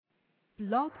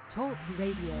Blog Talk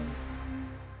Radio.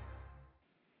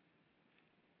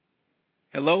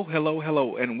 Hello, hello,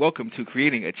 hello, and welcome to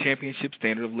Creating a Championship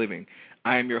Standard of Living.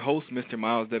 I am your host, Mr.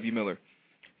 Myles W. Miller.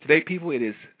 Today, people, it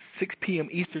is 6 p.m.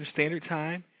 Eastern Standard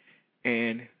Time,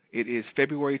 and it is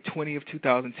February 20th,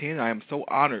 2010. I am so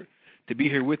honored to be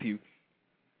here with you,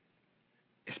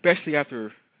 especially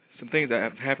after some things that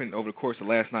have happened over the course of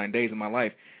the last 9 days of my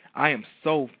life. I am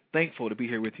so thankful to be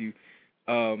here with you.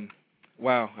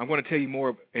 Wow, I'm going to tell you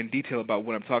more in detail about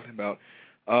what I'm talking about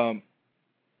a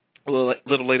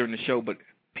little later in the show, but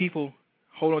people,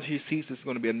 hold on to your seats. This is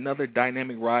going to be another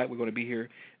dynamic ride. We're going to be here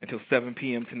until 7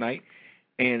 p.m. tonight,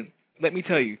 and let me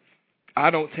tell you, I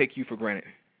don't take you for granted.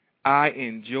 I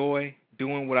enjoy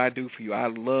doing what I do for you. I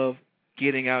love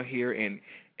getting out here and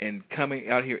coming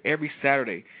out here every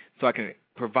Saturday so I can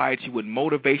provide you with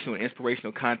motivational and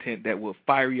inspirational content that will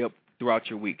fire you up throughout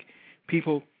your week.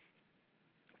 People,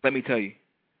 let me tell you,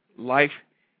 life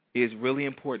is really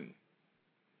important.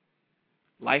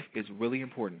 Life is really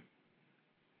important.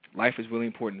 Life is really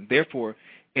important. Therefore,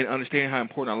 in understanding how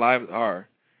important our lives are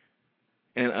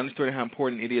and understanding how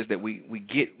important it is that we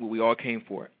get what we all came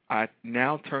for, I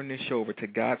now turn this show over to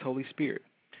God's Holy Spirit.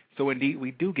 So, indeed,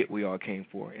 we do get what we all came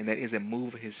for, and that is a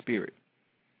move of His Spirit.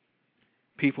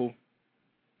 People,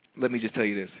 let me just tell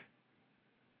you this.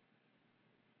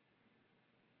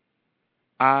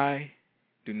 I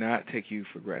do not take you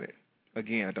for granted.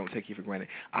 Again, I don't take you for granted.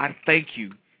 I thank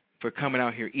you for coming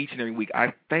out here each and every week.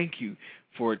 I thank you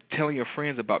for telling your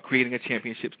friends about Creating a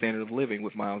Championship Standard of Living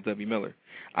with Myles W. Miller.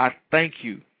 I thank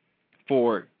you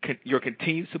for your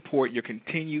continued support, your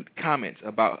continued comments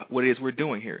about what it is we're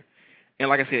doing here. And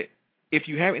like I said, if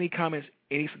you have any comments,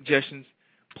 any suggestions,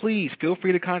 please feel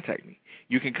free to contact me.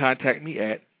 You can contact me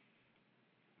at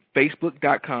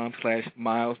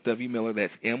Facebook.com/Myles W. Miller.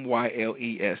 That's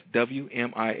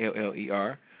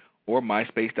MYLESWMILLER. Or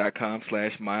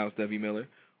MySpace.com/Myles W. Miller.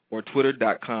 Or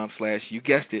Twitter.com/ you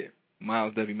guessed it,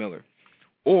 Myles W. Miller.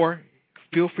 Or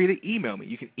feel free to email me.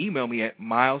 You can email me at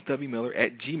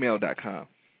MylesWMiller@gmail.com.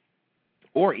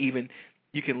 Or even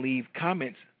you can leave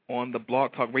comments on the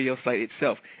Blog Talk Radio site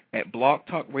itself at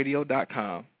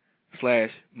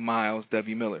blogtalkradio.com/Myles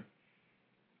W. Miller.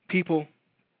 People,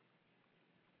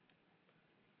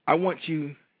 I want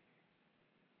you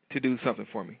to do something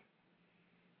for me.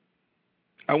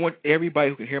 I want everybody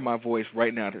who can hear my voice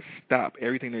right now to stop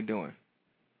everything they're doing.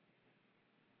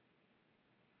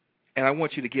 And I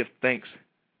want you to give thanks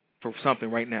for something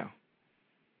right now.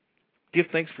 Give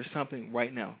thanks for something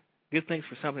right now. Give thanks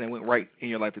for something that went right in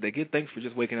your life today. Give thanks for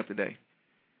just waking up today.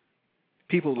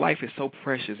 People, life is so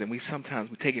precious, and we sometimes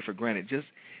take it for granted.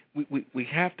 We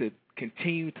have to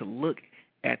continue to look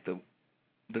at the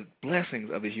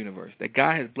blessings of this universe, that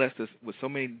God has blessed us with so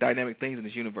many dynamic things in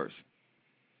this universe.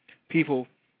 People,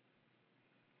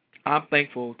 I'm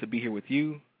thankful to be here with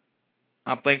you.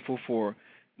 I'm thankful for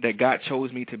that God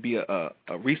chose me to be a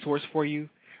resource for you.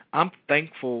 I'm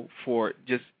thankful for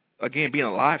just, again, being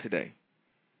alive today.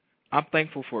 I'm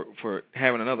thankful for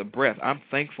having another breath. I'm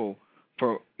thankful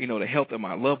for, the health of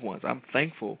my loved ones. I'm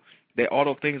thankful that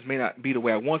although things may not be the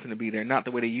way I want them to be, they're not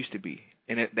the way they used to be.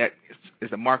 And that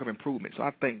is a mark of improvement. So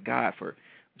I thank God for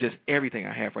just everything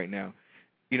I have right now.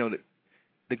 The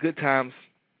good times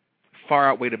far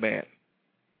outweigh the bad.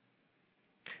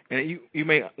 And you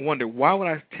may wonder, why would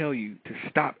I tell you to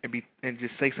stop and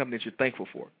just say something that you're thankful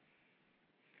for?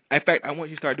 In fact, I want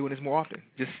you to start doing this more often.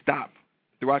 Just stop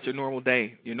throughout your normal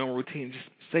day, your normal routine. Just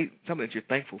say something that you're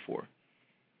thankful for.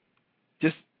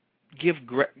 Just give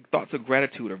thoughts of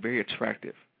gratitude are very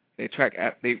attractive.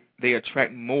 They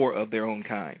attract more of their own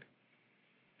kind.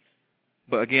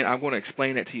 But again, I'm going to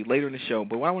explain that to you later in the show.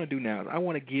 But what I want to do now is I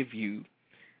want to give you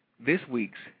this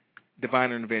week's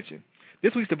Divine Intervention.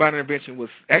 This week's Divine Intervention was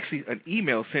actually an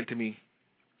email sent to me,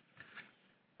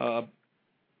 and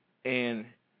it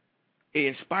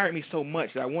inspired me so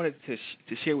much that I wanted to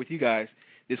share with you guys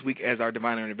this week as our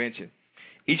Divine Intervention.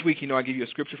 Each week, I give you a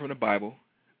scripture from the Bible,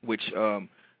 which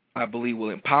I believe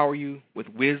will empower you with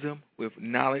wisdom, with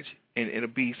knowledge, and it'll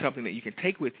be something that you can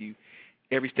take with you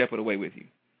every step of the way with you.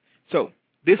 So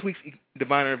this week's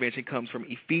Divine Intervention comes from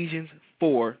Ephesians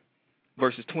 4,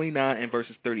 verses 29 and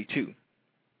verses 32.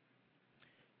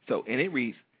 So, and it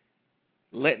reads,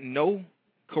 "Let no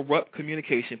corrupt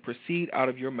communication proceed out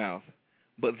of your mouth,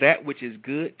 but that which is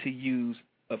good to use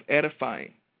of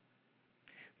edifying,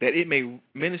 that it may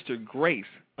minister grace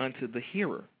unto the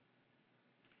hearer."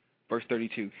 Verse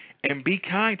 32, "And be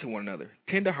kind to one another,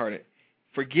 tenderhearted,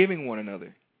 forgiving one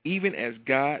another, even as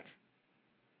God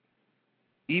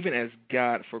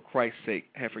for Christ's sake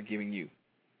hath forgiven you."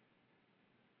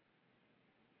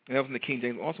 And that was in the King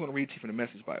James. I also want to read to you from the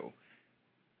Message Bible.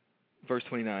 verse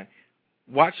 29.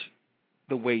 Watch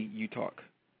the way you talk.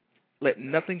 Let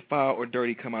nothing foul or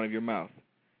dirty come out of your mouth.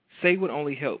 Say what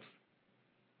only helps.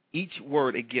 Each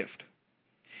word a gift.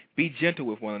 Be gentle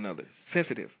with one another,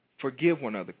 sensitive. Forgive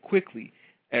one another quickly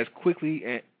and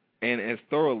as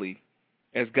thoroughly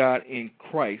as God in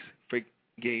Christ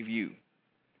forgave you.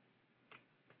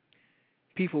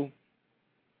 People,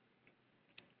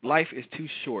 life is too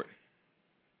short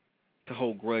to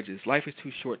hold grudges. Life is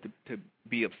too short to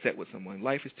be upset with someone.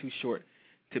 Life is too short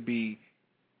to be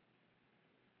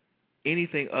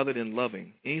anything other than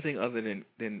loving, anything other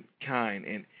than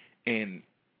kind and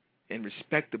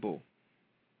respectable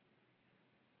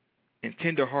and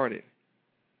tender-hearted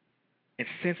and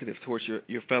sensitive towards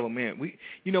your fellow man.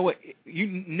 You know what? You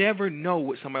never know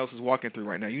what somebody else is walking through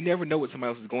right now. You never know what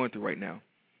somebody else is going through right now.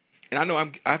 And I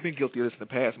know I've been guilty of this in the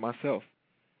past myself,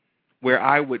 where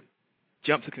I would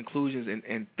jump to conclusions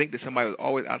and think that somebody was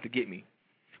always out to get me.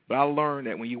 But I learned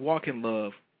that when you walk in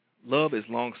love, love is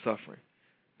long-suffering.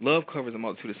 Love covers a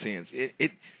multitude of sins.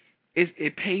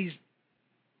 It pays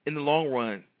in the long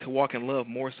run to walk in love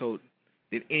more so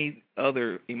than any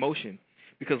other emotion,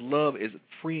 because love is a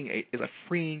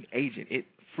freeing agent. It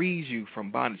frees you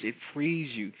from bondage. It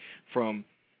frees you from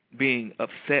being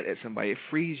upset at somebody. It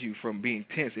frees you from being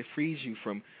tense. It frees you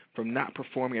from not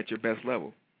performing at your best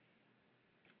level.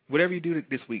 Whatever you do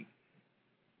this week,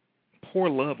 pour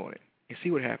love on it and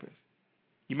see what happens.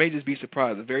 You may just be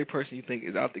surprised. The very person you think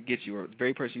is out to get you, or the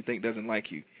very person you think doesn't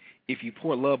like you, if you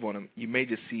pour love on them, you may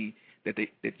just see that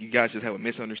you guys just have a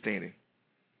misunderstanding.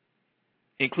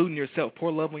 Including yourself.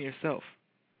 Pour love on yourself.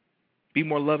 Be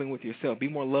more loving with yourself. Be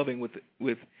more loving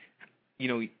with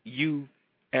you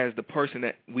as the person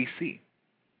that we see.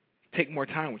 Take more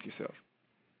time with yourself.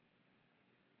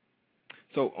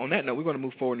 So on that note, we're going to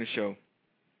move forward in the show.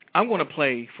 I'm going to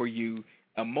play for you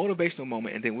a motivational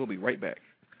moment, and then we'll be right back.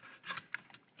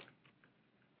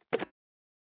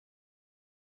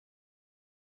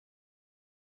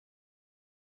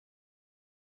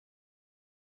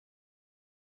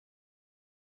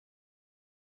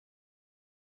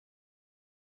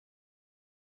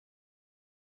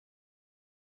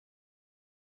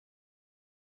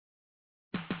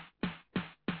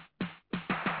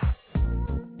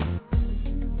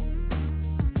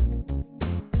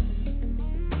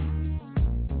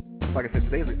 Like I said,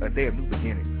 today is a day of new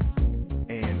beginnings,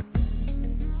 and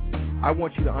I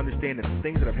want you to understand that the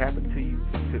things that have happened to you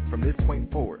from this point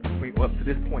forward, up to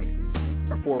this point,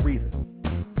 are for a reason.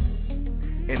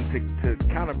 And to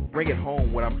kind of bring it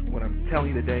home, what I'm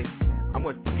telling you today, I'm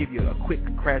going to give you a quick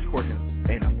crash course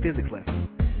in a physics lesson.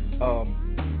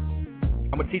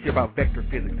 I'm going to teach you about vector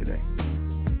physics today.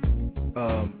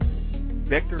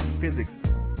 Vector physics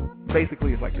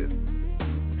basically is like this.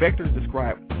 Vectors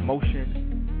describe motion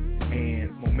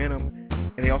and momentum,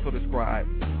 and they also describe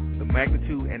the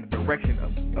magnitude and the direction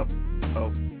of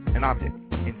an object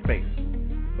in space.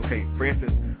 Okay, for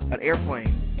instance, an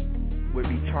airplane would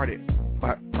be charted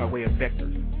by way of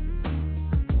vectors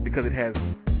because it has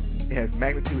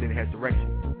magnitude and it has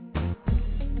direction.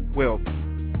 Well,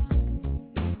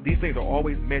 these things are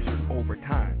always measured over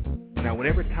time. Now,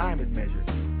 whenever time is measured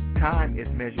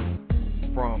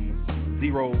from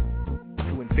 0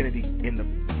 to infinity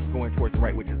going towards the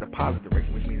right, which is the positive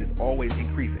direction, which means it's always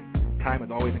increasing. Time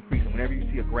is always increasing. Whenever you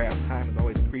see a graph, time is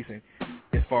always increasing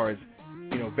as far as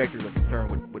vectors are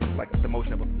concerned with like the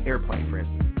motion of an airplane, for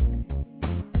instance.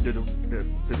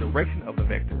 The direction of the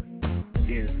vector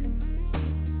is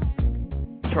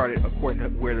charted according to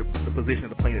where the position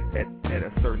of the plane is at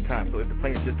a certain time. So if the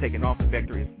plane is just taking off, the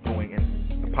vector is going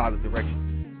in the positive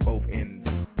direction, both in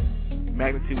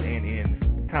magnitude and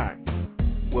in time.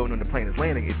 Well, when the plane is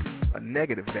landing, it's a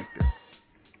negative vector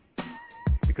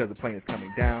because the plane is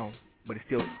coming down, but it's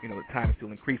still, the time is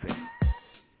still increasing.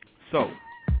 So,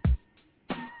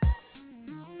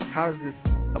 how does this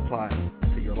apply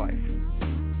to your life?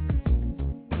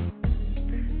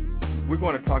 We're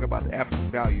going to talk about the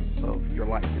absolute value of your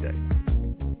life today,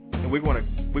 and we're going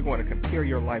to compare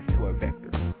your life to a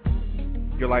vector.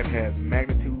 Your life has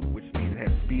magnitude, which means it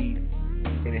has speed,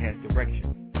 and it has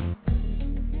direction.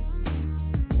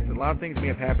 A lot of things may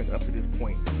have happened up to this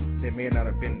point that may not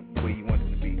have been the way you wanted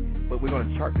them to be, but we're going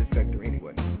to chart this vector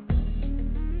anyway.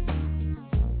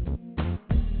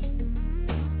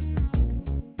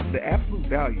 The absolute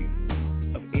value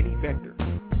of any vector,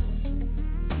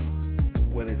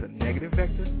 whether it's a negative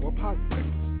vector or a positive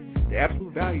vector, the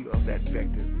absolute value of that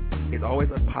vector is always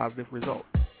a positive result.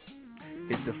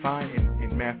 It's defined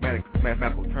in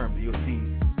mathematical terms. You'll see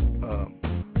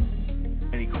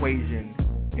an equation,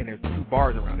 and there's two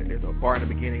bars around it. There's a bar in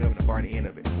the beginning of it and a bar in the end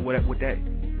of it. What that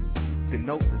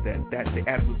denotes is that's the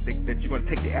absolute that you're going to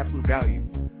take the absolute value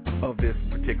of this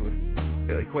particular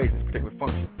equation, this particular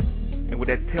function. And what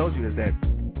that tells you is that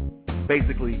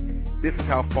basically this is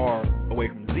how far away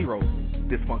from zero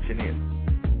this function is.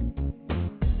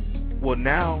 Well,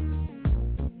 now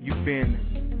you've been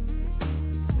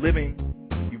living,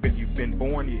 you've been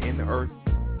born, you're in the earth,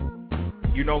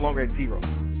 you're no longer at zero.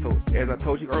 So as I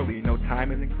told you earlier,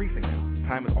 time is increasing now.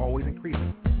 Time is always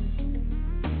increasing.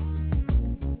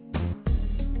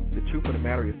 The truth of the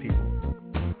matter is, people,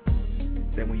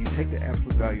 that when you take the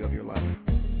absolute value of your life,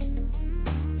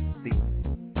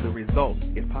 the result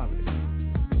is positive.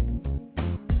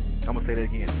 I'm going to say that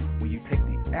again. When you take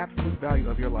the absolute value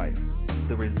of your life,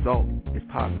 the result is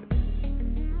positive.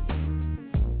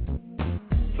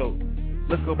 So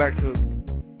let's go back to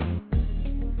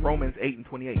Romans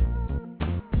 8:28.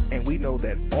 And we know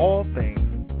that all things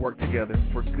work together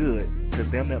for good to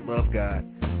them that love God,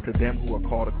 to them who are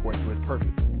called according to his purpose.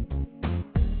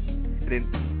 And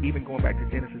then even going back to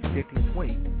Genesis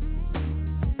 15:20,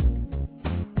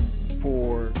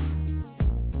 for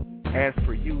as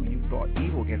for you, you thought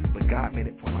evil against me, but God meant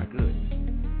it for my good.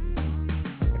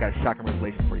 I got a shocking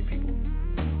revelation for you people.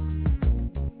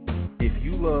 If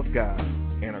you love God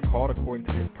and are called according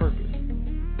to his purpose,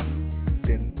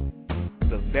 then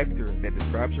the vector that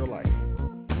describes your life,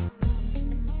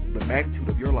 the magnitude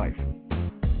of your life,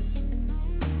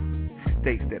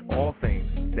 states that all things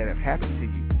that have happened to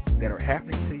you, that are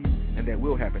happening to you, and that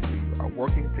will happen to you are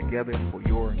working together for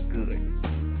your good.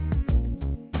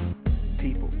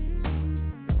 People,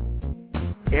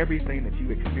 everything that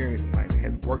you experience in life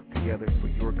has worked together for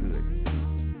your good.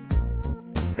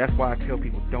 That's why I tell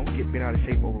people, don't get bent out of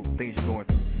shape over things you're going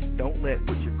through. Don't let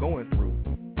what you're going through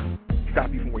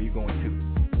stop you from where you're going to.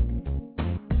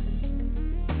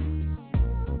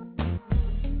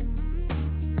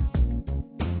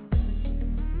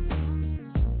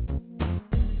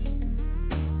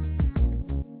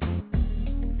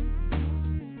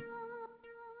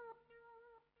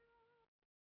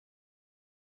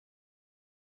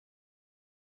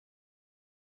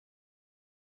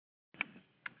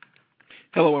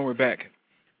 Hello, and we're back.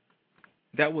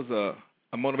 That was a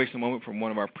motivational moment from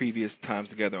one of our previous times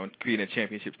together on creating a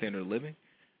championship standard of living.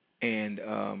 And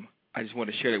I just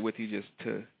wanted to share that with you just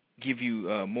to give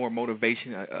you more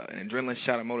motivation, an adrenaline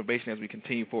shot of motivation as we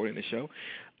continue forward in the show.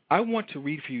 I want to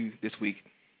read for you this week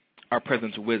our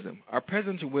Presidential Wisdom. Our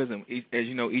Presidential Wisdom, as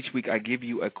you know, each week I give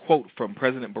you a quote from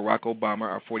President Barack Obama,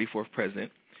 our 44th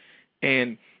president.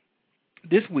 And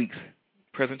this week's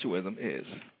Presidential Wisdom is: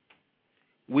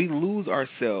 we lose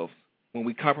ourselves when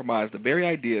we compromise the very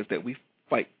ideas that we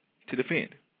fight to defend.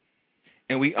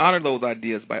 And we honor those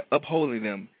ideas by upholding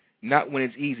them, not when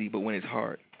it's easy, but when it's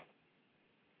hard.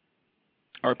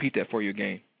 I'll repeat that for you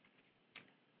again.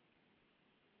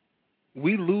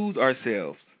 We lose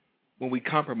ourselves when we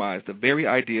compromise the very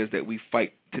ideas that we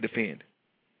fight to defend.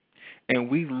 And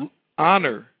we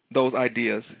honor those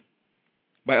ideas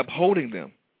by upholding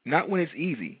them, not when it's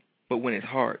easy, but when it's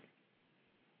hard.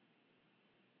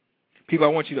 People, I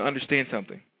want you to understand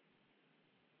something.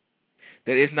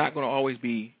 That it's not going to always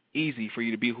be easy for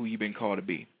you to be who you've been called to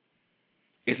be.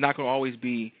 It's not going to always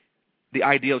be the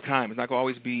ideal time. It's not going to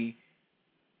always be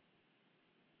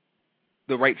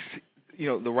the right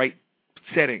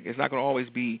setting. It's not going to always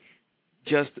be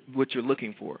just what you're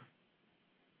looking for.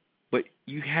 But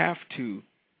you have to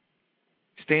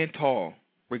stand tall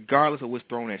regardless of what's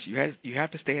thrown at you. You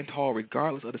have to stand tall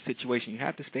regardless of the situation. You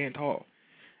have to stand tall.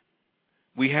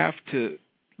 We have to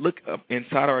look up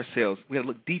inside ourselves. We have to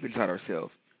look deep inside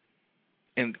ourselves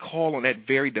and call on that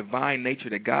very divine nature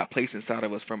that God placed inside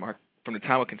of us from the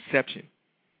time of conception.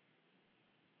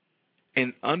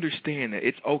 And understand that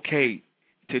it's okay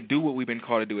to do what we've been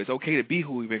called to do. It's okay to be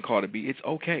who we've been called to be. It's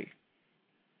okay.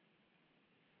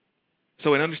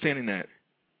 So in understanding that,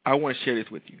 I want to share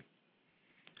this with you.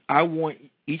 I want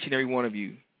each and every one of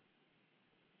you,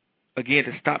 again,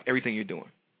 to stop everything you're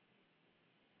doing.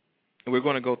 And we're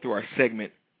going to go through our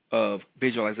segment of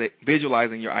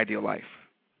visualizing your ideal life.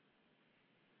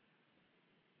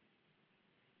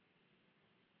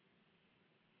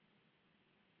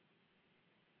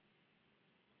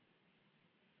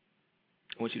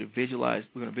 I want you to visualize.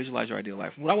 We're going to visualize your ideal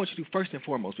life. What I want you to do first and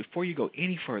foremost, before you go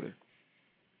any further,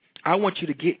 I want you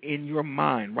to get in your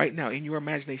mind right now, in your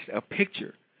imagination,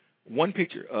 one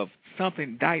picture of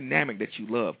something dynamic that you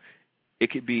love. It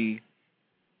could be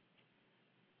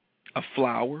a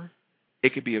flower.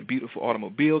 It could be a beautiful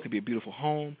automobile. It could be a beautiful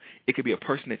home. It could be a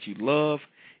person that you love.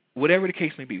 Whatever the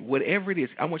case may be, whatever it is,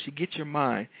 I want you to get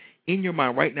in your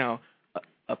mind right now,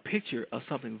 a picture of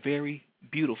something very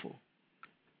beautiful.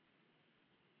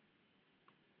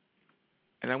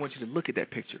 And I want you to look at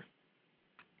that picture.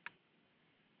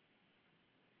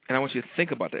 And I want you to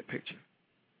think about that picture.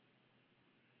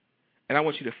 And I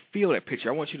want you to feel that picture.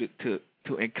 I want you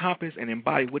to encompass and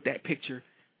embody what that picture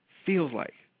feels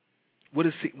like.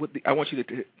 I want you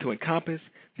to encompass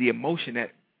the emotion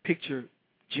that picture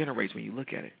generates when you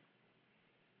look at it.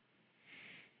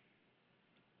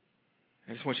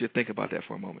 I just want you to think about that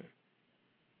for a moment.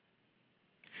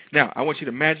 Now, I want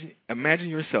you to imagine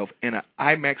yourself in an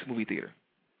IMAX movie theater.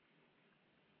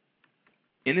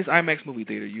 In this IMAX movie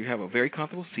theater, you have a very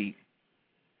comfortable seat,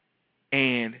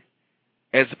 and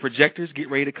as the projectors get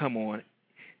ready to come on,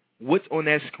 what's on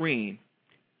that screen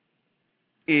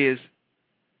is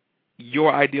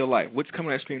your ideal life. What's coming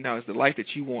on that screen now is the life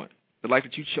that you want, the life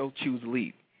that you choose to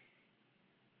lead.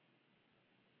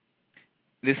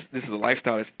 This is a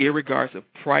lifestyle that's irregardless of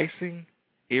pricing,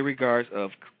 irregardless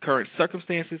of current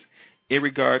circumstances,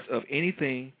 irregardless of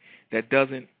anything that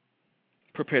doesn't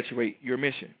perpetuate your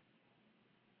mission.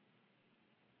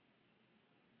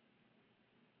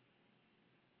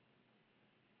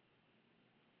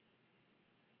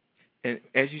 And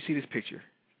as you see this picture,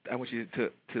 I want you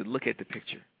to look at the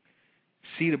picture.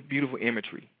 See the beautiful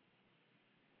imagery.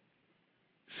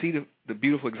 See the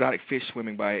beautiful exotic fish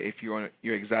swimming by if you're on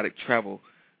your exotic travel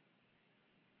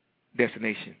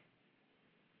destination.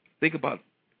 I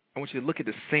want you to look at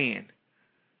the sand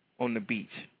on the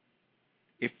beach,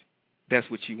 if that's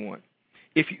what you want.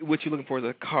 What you're looking for is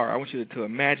a car, I want you to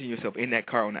imagine yourself in that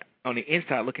car on the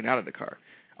inside looking out of the car.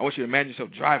 I want you to imagine yourself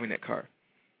driving that car.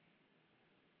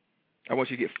 I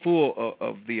want you to get full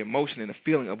of the emotion and the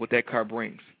feeling of what that car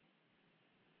brings.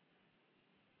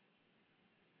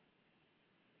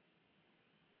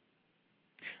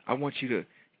 I want you to,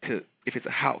 if it's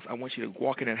a house, I want you to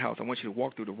walk in that house. I want you to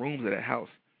walk through the rooms of that house.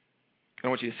 I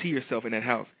want you to see yourself in that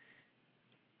house.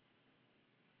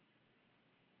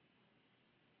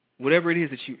 Whatever it is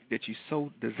that you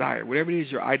so desire, whatever it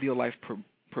is your ideal life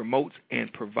promotes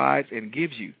and provides and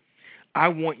gives you, I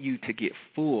want you to get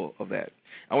full of that.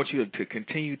 I want you to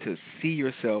continue to see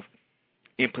yourself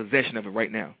in possession of it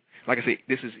right now. Like I said,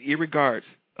 this is irregardless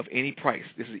of any price.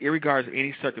 This is irregardless of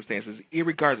any circumstances,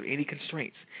 irregardless of any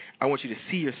constraints. I want you to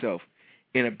see yourself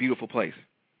in a beautiful place.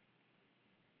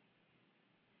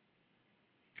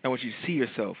 I want you to see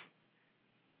yourself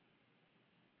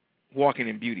walking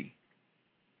in beauty.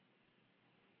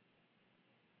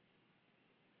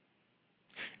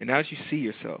 And now that you see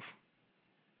yourself,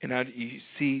 and now that you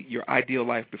see your ideal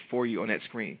life before you on that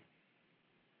screen,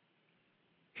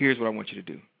 here's what I want you to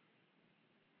do.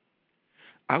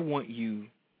 I want you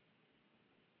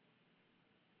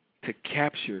to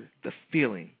capture the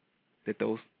feeling that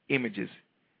those images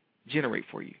generate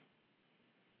for you.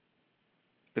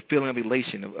 The feeling of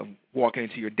elation of walking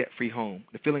into your debt-free home.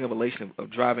 The feeling of elation of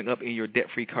driving up in your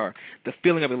debt-free car. The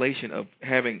feeling of elation of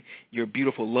having your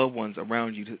beautiful loved ones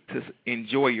around you to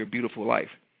enjoy your beautiful life.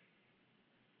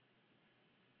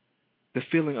 The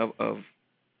feeling of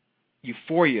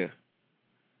euphoria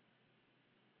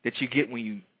that you get when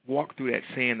you walk through that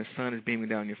sand, the sun is beaming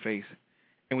down your face.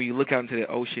 And when you look out into the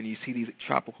ocean, you see these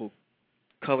tropical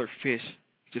colored fish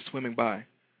just swimming by.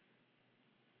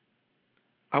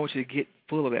 I want you to get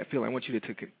full of that feeling. I want you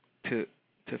to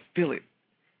feel it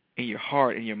in your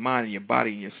heart, in your mind, in your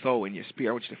body, in your soul, in your spirit.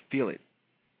 I want you to feel it.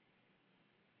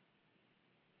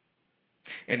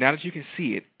 And now that you can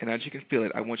see it, and now that you can feel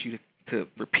it, I want you to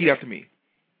repeat after me.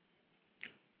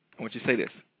 I want you to say this.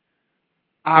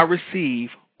 I receive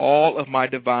all of my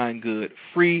divine good,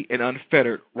 free and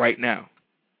unfettered right now.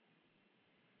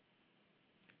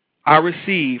 I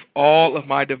receive all of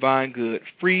my divine good,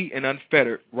 free and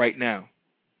unfettered right now.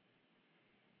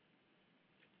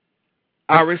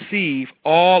 I receive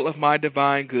all of my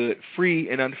divine good, free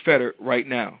and unfettered right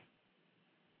now.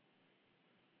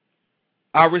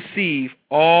 I receive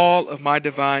all of my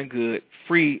divine good,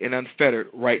 free and unfettered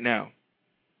right now.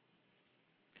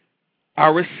 I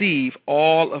receive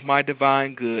all of my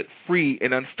divine good, free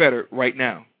and unfettered right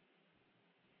now.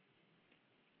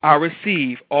 I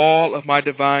receive all of my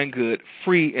divine good,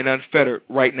 free and unfettered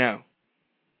right now.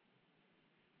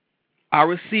 I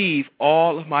receive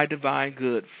all of my divine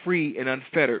good, free and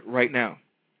unfettered right now.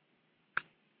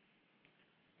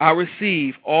 I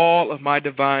receive all of my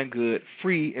divine good,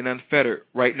 free and unfettered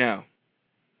right now.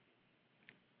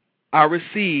 I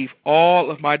receive all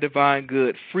of my divine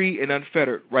good, free and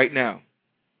unfettered right now.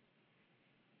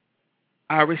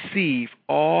 I receive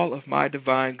all of my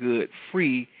divine good,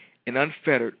 free and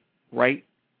unfettered right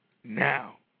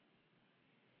now.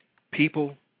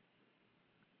 People,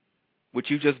 what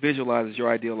you just visualize is your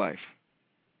ideal life.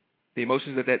 The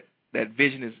emotions that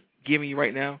vision is giving you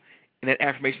right now, and that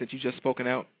affirmation that you just spoken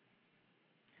out,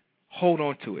 hold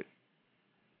on to it.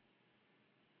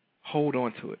 Hold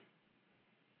on to it,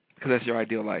 because that's your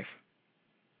ideal life.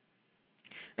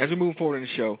 As we move forward in the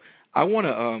show, I want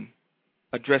to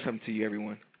address something to you,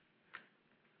 everyone.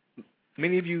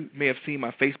 Many of you may have seen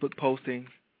my Facebook posting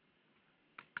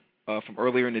from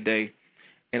earlier in the day,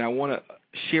 and I want to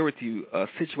share with you a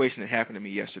situation that happened to me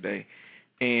yesterday.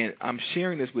 And I'm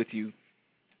sharing this with you,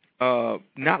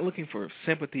 not looking for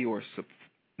sympathy or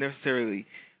necessarily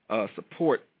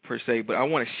support per se, but I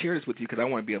want to share this with you because I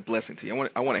want to be a blessing to you.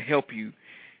 I want to help you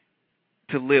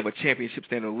to live a championship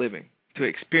standard of living, to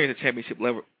experience a championship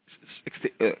level,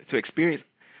 to experience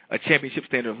a championship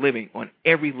standard of living on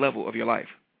every level of your life.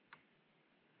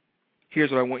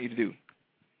 Here's what I want you to do.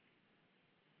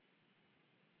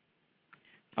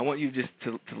 I want you just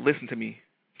to listen to me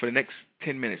for the next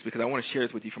 10 minutes because I want to share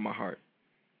this with you from my heart.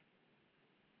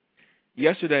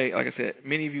 Yesterday, like I said,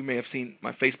 many of you may have seen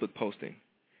my Facebook posting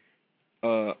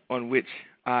on which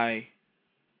I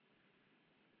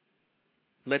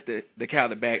let the cat out of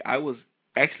the bag. I was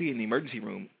actually in the emergency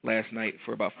room last night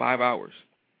for about 5 hours.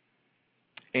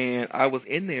 And I was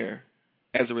in there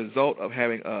as a result of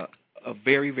having a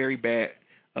very, very bad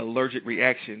allergic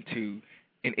reaction to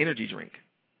an energy drink.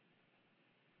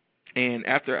 And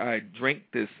after I drank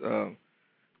this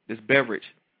beverage,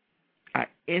 I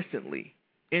instantly,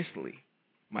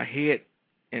 my head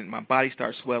and my body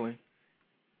started swelling.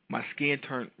 My skin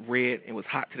turned red and was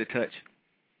hot to the touch.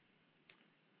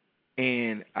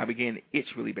 And I began to itch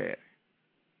really bad.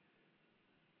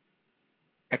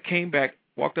 I came back,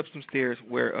 walked up some stairs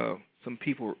where some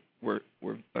people were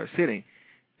sitting,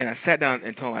 and I sat down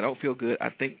and told them, I don't feel good. I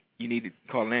think you need to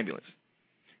call an ambulance.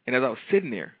 And as I was sitting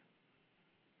there,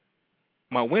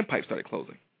 my windpipe started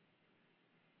closing.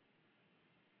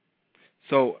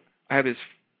 So I have this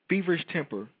feverish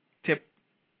temperature.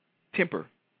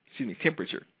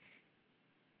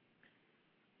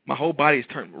 My whole body is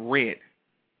turned red,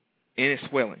 and it's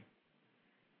swelling,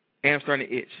 and I'm starting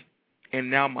to itch. And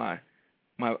now my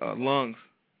lungs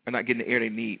are not getting the air they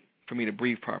need for me to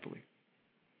breathe properly.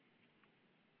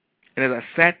 And as I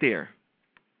sat there,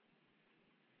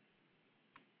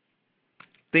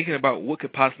 thinking about what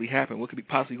could possibly happen, what could be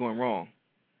possibly going wrong,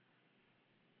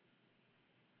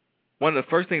 one of the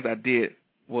first things I did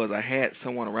was I had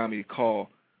someone around me call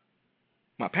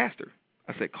my pastor.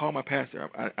 I said, call my pastor.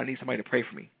 I need somebody to pray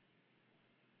for me.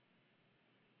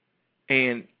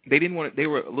 And they didn't want to, they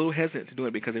were a little hesitant to do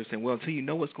it because they were saying, well, until you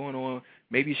know what's going on,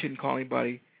 maybe you shouldn't call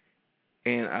anybody.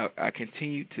 And I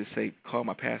continued to say, call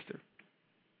my pastor.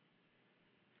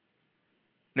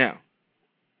 Now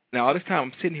all this time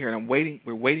I'm sitting here and I'm waiting.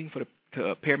 We're waiting for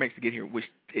the paramedics to get here, which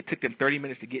it took them 30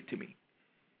 minutes to get to me.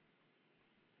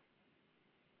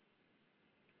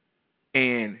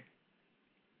 And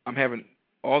I'm having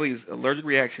all these allergic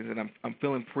reactions, and I'm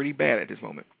feeling pretty bad at this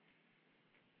moment.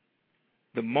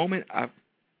 The moment I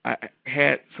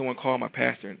had someone call my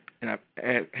pastor, and I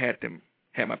had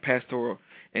my pastoral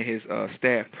and his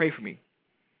staff pray for me,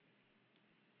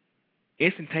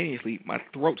 instantaneously my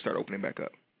throat started opening back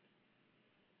up,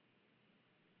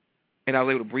 and I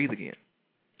was able to breathe again.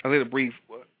 I was able to breathe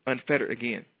unfettered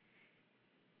again.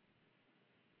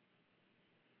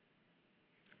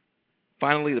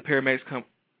 Finally, the paramedics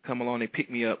come along. They pick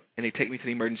me up and they take me to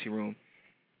the emergency room.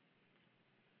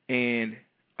 And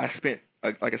I spent,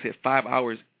 like I said, 5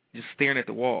 hours just staring at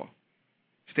the wall,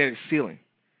 staring at the ceiling,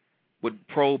 with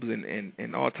probes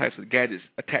and all types of gadgets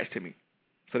attached to me,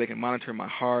 so they can monitor my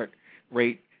heart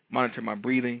rate, monitor my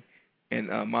breathing, and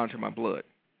monitor my blood.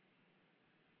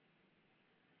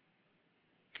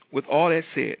 With all that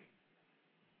said,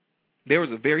 there was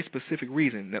a very specific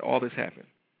reason that all this happened.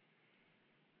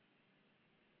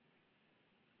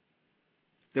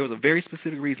 There was a very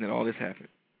specific reason that all this happened.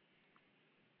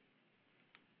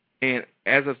 And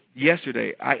as of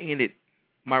yesterday, I ended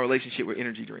my relationship with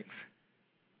energy drinks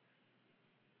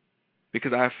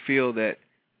because I feel that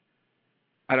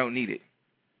I don't need it.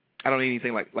 I don't need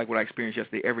anything like what I experienced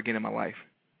yesterday ever again in my life.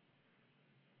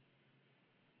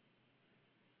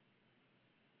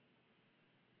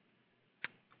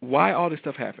 Why all this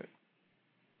stuff happened?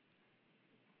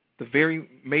 The very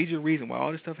major reason why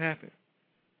all this stuff happened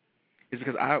is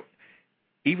because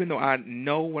even though I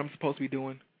know what I'm supposed to be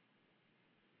doing,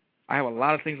 I have a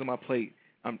lot of things on my plate.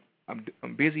 I'm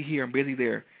busy here, I'm busy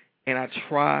there, and I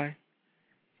try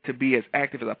to be as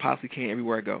active as I possibly can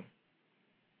everywhere I go.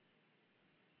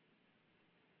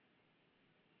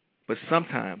 But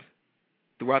sometimes,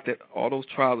 throughout all those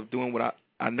trials of doing what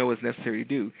I know is necessary to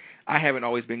do, I haven't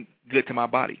always been good to my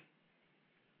body.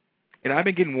 And I've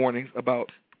been getting warnings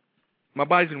about, my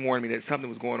body's been warning me that something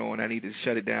was going on. I need to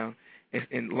shut it down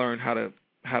and learn how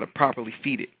to properly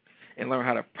feed it. and learn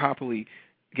how to properly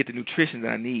get the nutrition that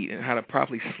I need, and how to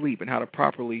properly sleep, and how to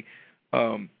properly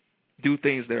do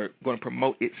things that are going to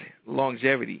promote its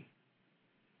longevity.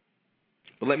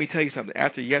 But let me tell you something.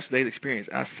 After yesterday's experience,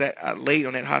 I laid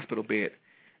on that hospital bed,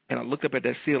 and I looked up at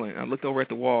that ceiling, and I looked over at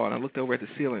the wall, and I looked over at the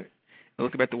ceiling, and I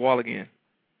looked up at the wall again.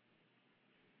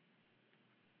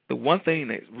 The one thing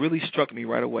that really struck me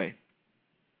right away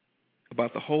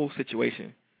about the whole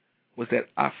situation was that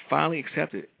I finally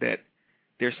accepted that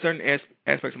there are certain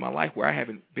aspects of my life where I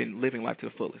haven't been living life to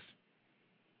the fullest.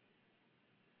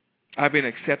 I've been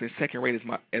accepting second rate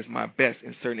as my best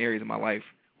in certain areas of my life,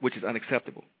 which is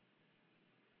unacceptable.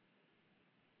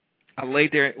 I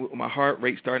laid there with my heart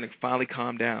rate starting to finally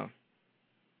calm down,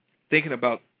 thinking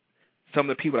about some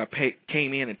of the people that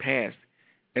came in and passed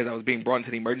as I was being brought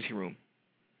into the emergency room,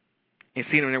 and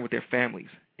seeing them there with their families,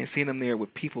 and seeing them there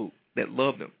with people that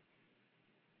love them.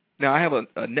 Now, I have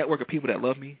a network of people that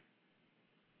love me.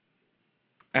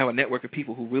 I have a network of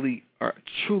people who really are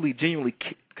truly, genuinely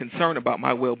concerned about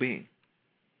my well-being.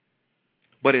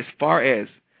 But as far as,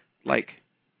 like,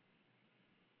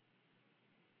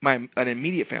 an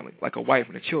immediate family, like a wife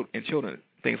and children,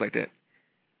 things like that,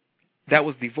 that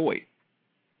was devoid.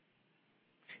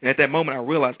 And at that moment, I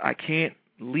realized I can't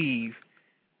leave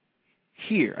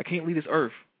here. I can't leave this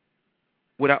earth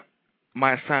without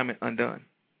my assignment undone.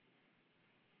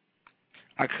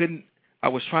 I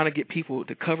was trying to get people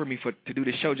to cover me to do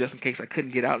the show just in case I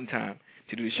couldn't get out in time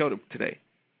to do the show today.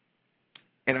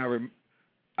 And I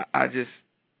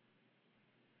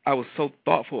was so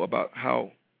thoughtful about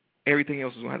how everything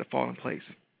else was going to have to fall in place.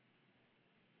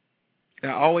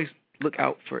 And I always look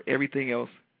out for everything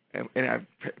else, and I've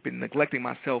been neglecting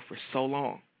myself for so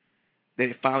long that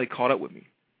it finally caught up with me.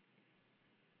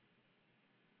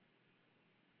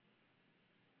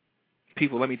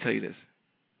 People, let me tell you this.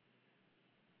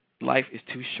 Life is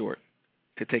too short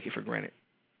to take it for granted.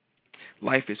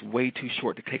 Life is way too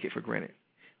short to take it for granted.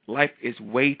 Life is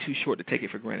way too short to take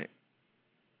it for granted.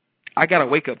 I got a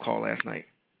wake-up call last night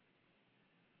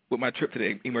with my trip to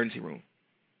the emergency room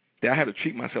that I have to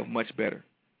treat myself much better.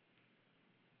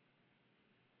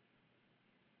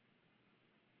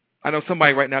 I know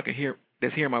somebody right now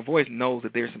that's hearing my voice knows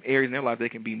that there's some areas in their life they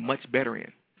can be much better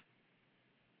in,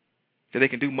 that they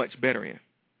can do much better in.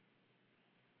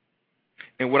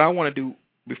 And what I want to do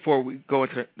before we go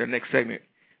into the next segment,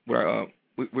 where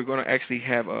we're going to actually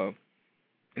have, and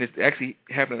it's actually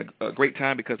having a great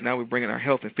time because now we're bringing our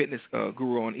health and fitness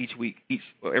guru on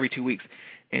every 2 weeks.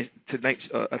 And tonight,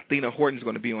 Athena Horton is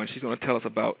going to be on. She's going to tell us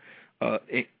about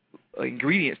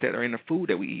ingredients that are in the food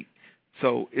that we eat.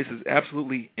 So this is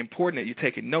absolutely important that you're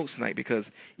taking notes tonight, because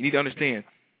you need to understand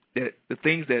that the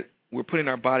things that we're putting in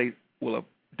our body will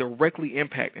directly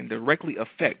impact and directly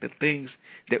affect the things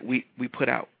that we put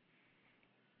out.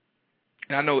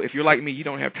 And I know if you're like me, you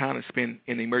don't have time to spend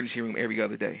in the emergency room every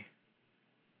other day.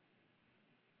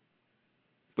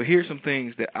 But here's some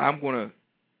things that I'm going to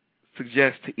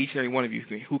suggest to each and every one of you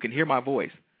who can hear my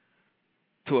voice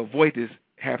to avoid this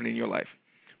happening in your life.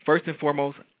 First and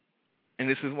foremost, and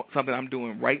this is something I'm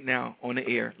doing right now on the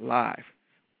air, live,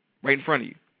 right in front of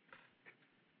you.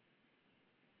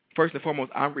 First and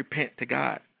foremost, I repent to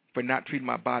God for not treating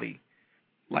my body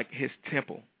like His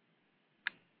temple.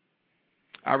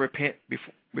 I repent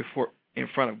before in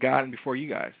front of God and before you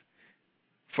guys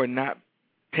for not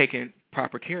taking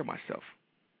proper care of myself.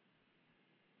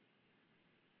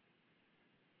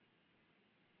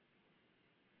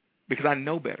 Because I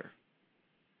know better.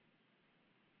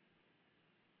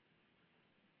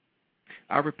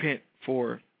 I repent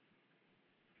for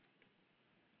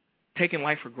taking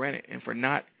life for granted and for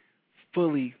not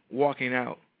fully walking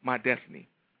out my destiny.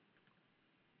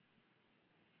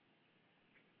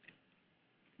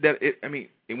 When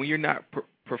you're not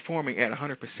performing at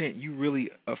 100%, you really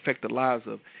affect the lives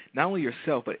of not only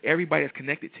yourself, but everybody that's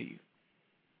connected to you.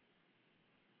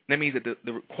 That means that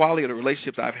the quality of the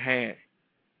relationships I've had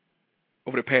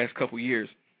over the past couple of years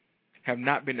have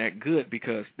not been that good,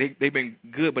 because they've been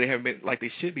good, but they haven't been like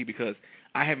they should be, because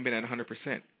I haven't been at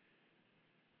 100%.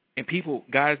 And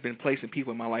God has been placing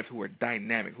people in my life who are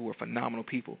dynamic, who are phenomenal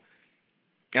people.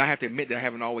 And I have to admit that I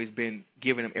haven't always been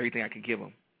giving them everything I can give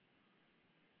them,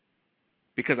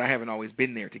 because I haven't always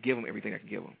been there to give them everything I can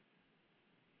give them.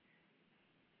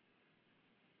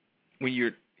 When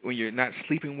you're not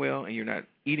sleeping well and you're not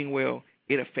eating well,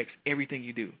 it affects everything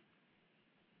you do.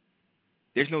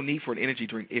 There's no need for an energy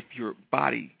drink if your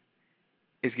body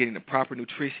is getting the proper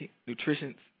nutritional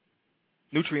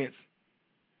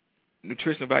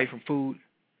value from food,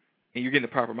 and you're getting the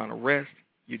proper amount of rest,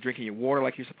 you're drinking your water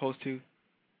like you're supposed to.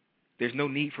 There's no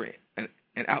need for an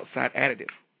outside additive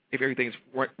if everything is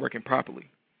working properly.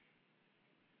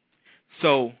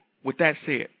 So, with that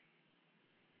said,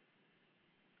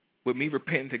 with me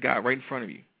repenting to God right in front of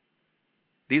you,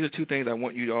 these are two things I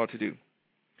want you all to do.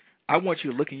 I want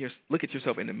you to look at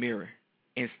yourself in the mirror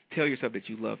and tell yourself that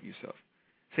you love yourself.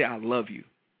 Say, I love you,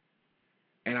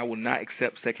 and I will not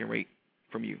accept second rate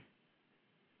from you.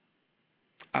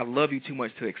 I love you too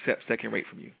much to accept second rate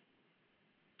from you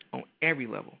on every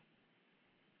level.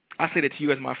 I say that to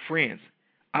you as my friends.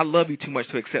 I love you too much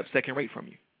to accept second rate from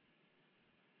you.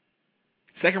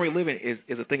 Second rate living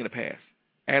is a thing of the past.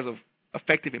 As of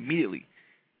effective immediately,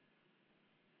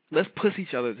 let's push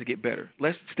each other to get better.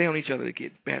 Let's stay on each other to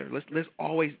get better. Let's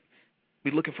always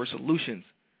be looking for solutions.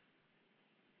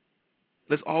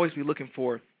 Let's always be looking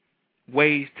for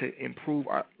ways to improve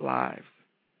our lives.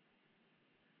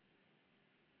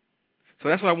 So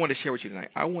that's what I wanted to share with you tonight.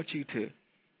 I want you to,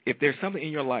 if there's something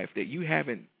in your life that you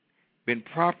haven't been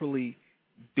properly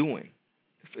doing,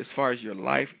 as far as your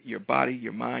life, your body,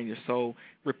 your mind, your soul,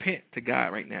 repent to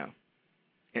God right now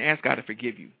and ask God to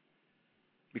forgive you.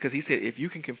 Because he said if you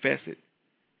can confess it,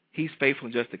 he's faithful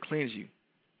and just to cleanse you,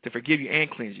 to forgive you and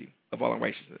cleanse you of all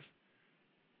unrighteousness.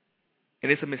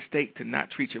 And it's a mistake to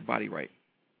not treat your body right.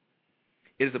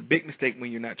 It is a big mistake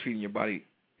when you're not treating your body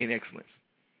in excellence.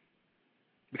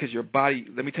 Because your body,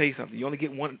 let me tell you something, you only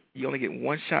get one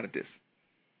shot at this.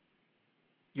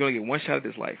 You only get one shot at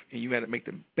this life, and you got to make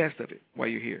the best of it while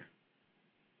you're here.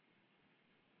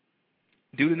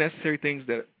 Do the things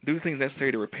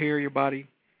necessary to repair your body,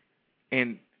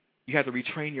 and you have to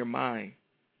retrain your mind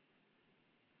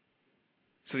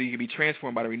so that you can be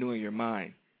transformed by the renewing of your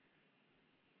mind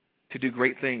to do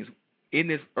great things in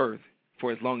this earth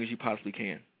for as long as you possibly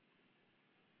can.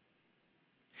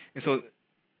 And so,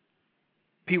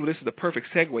 people, this is the perfect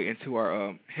segue into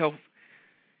our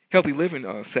healthy living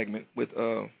segment with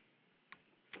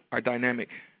our dynamic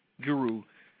guru,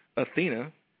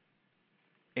 Athena.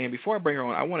 And before I bring her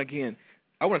on, I want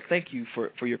to thank you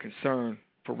for your concern,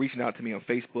 for reaching out to me on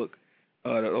Facebook.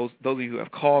 Those of you who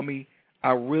have called me,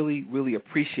 I really, really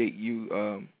appreciate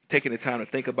you taking the time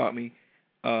to think about me.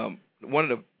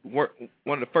 One of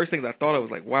the first things I thought of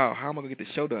was like, wow, how am I going to get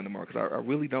this show done tomorrow? Because I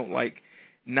really don't like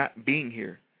not being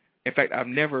here. In fact, I've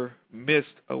never missed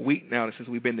a week now since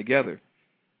we've been together.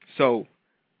 So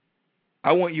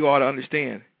I want you all to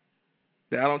understand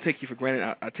that I don't take you for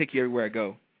granted. I take you everywhere I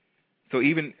go. So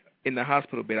even in the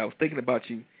hospital bed, I was thinking about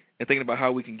you and thinking about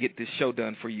how we can get this show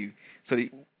done for you. So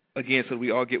that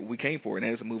we all get what we came for, and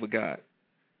that is a move of God.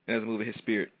 And that is a move of his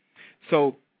spirit.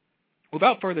 So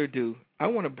without further ado, I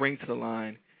want to bring to the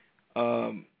line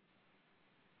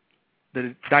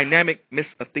the dynamic Miss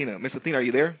Athena. Miss Athena, are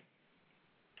you there?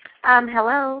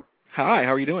 Hello. Hi,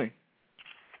 how are you doing?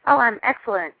 Oh, I'm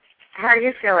excellent. How are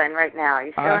you feeling right now? Are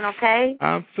you feeling okay?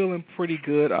 I'm feeling pretty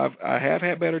good. I have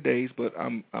had better days, but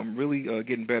I'm really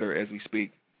getting better as we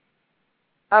speak.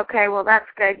 Okay, well that's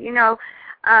good. You know,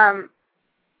 I'm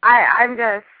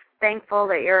just thankful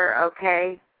that you're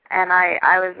okay, and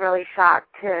I was really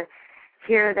shocked to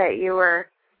hear that you were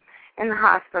in the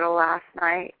hospital last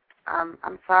night.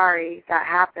 I'm sorry that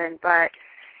happened, but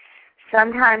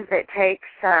sometimes it takes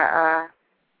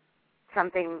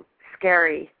something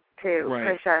scary to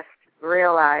push us to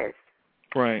realize.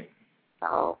 Right.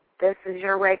 So this is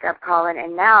your wake-up call,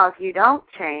 and now if you don't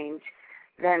change,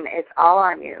 then it's all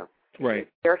on you. Right.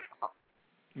 It's your fault.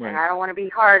 Right. And I don't want to be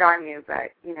hard on you,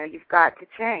 but, you know, you've got to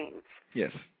change.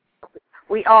 Yes.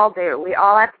 We all do. We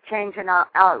all have to change, and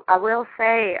I will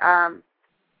say,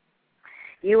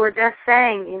 you were just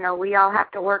saying, you know, we all have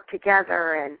to work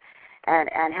together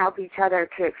and help each other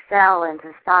to excel and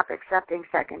to stop accepting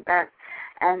second best.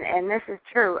 And this is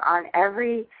true on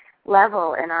every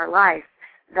level in our life,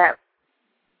 that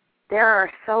there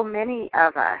are so many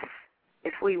of us,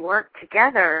 if we work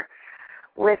together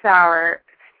with our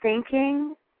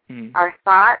thinking, our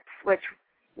thoughts, which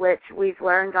we've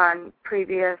learned on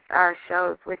previous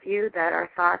shows with you, that our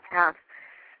thoughts have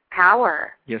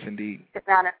power. Yes, indeed. To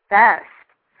manifest.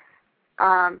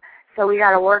 So we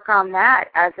got to work on that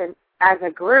as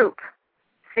a group,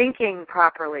 thinking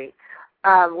properly.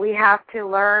 We have to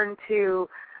learn to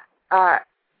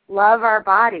love our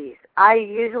bodies. I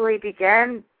usually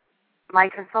begin my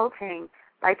consulting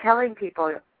by telling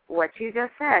people what you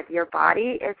just said. Your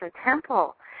body is a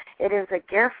temple. It is a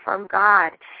gift from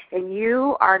God, and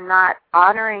you are not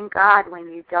honoring God when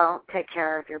you don't take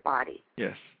care of your body.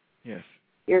 Yes, yes.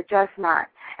 You're just not.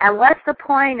 And what's the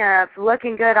point of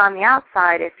looking good on the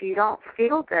outside if you don't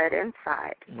feel good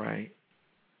inside? Right.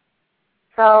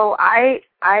 So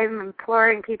I'm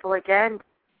imploring people again,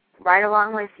 right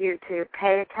along with you, to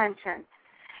pay attention.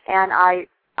 And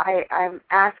I'm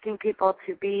asking people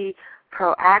to be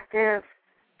proactive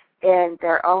in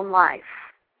their own life,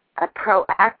 a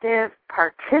proactive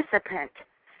participant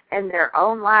in their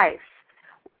own lives,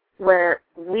 where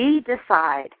we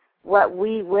decide what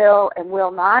we will and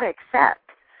will not accept,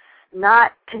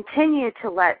 not continue to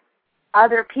let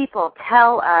other people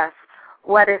tell us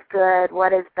what is good,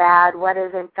 what is bad, what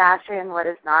is in fashion, what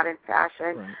is not in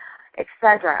fashion, right,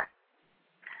 etc.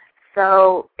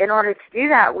 So in order to do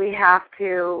that, we have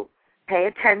to pay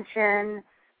attention,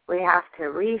 we have to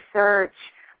research,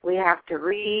 we have to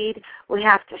read, we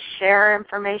have to share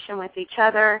information with each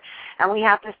other, and we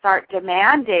have to start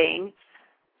demanding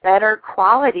better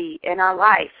quality in our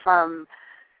life from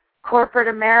corporate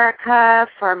America,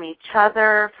 from each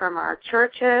other, from our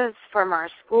churches, from our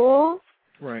schools.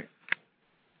 right.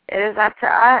 It is up to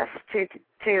us to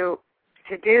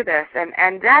do this,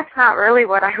 and that's not really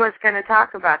what I was going to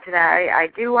talk about today. I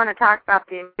do want to talk about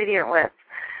the ingredient list.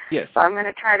 Yes. So I'm going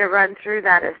to try to run through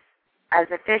that as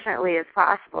efficiently as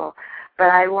possible. But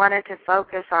I wanted to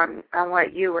focus on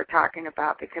what you were talking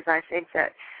about, because I think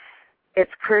that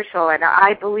it's crucial. And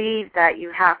I believe that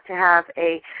you have to have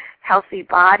a healthy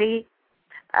body,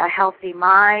 a healthy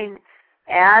mind,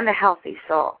 and a healthy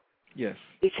soul. Yes.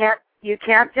 You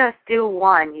can't just do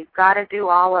one. You've got to do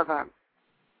all of them.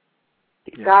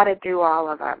 You've got to do all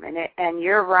of them. And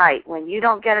you're right. When you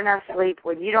don't get enough sleep,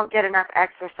 when you don't get enough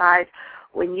exercise,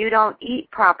 when you don't eat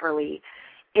properly,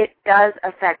 it does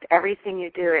affect everything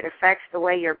you do. It affects the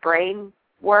way your brain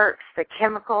works, the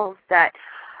chemicals that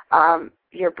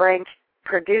your brain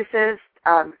produces,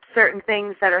 certain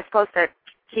things that are supposed to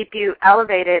keep you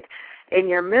elevated in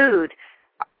your mood.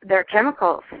 They're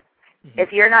chemicals. Mm-hmm.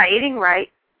 If you're not eating right,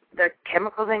 the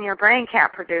chemicals in your brain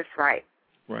can't produce right.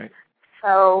 Right.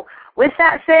 So with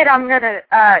that said, I'm going to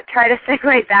try to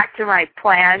segue back to my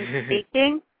planned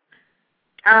speaking.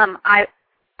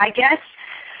 I guess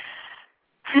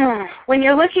when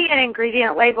you're looking at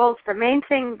ingredient labels, the main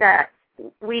thing that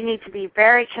we need to be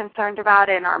very concerned about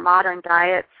in our modern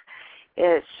diets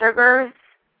is sugars,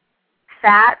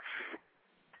 fats,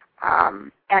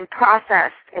 and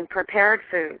processed and prepared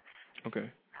foods. Okay.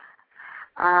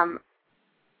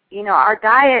 Our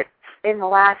diet in the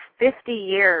last 50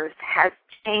 years has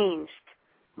changed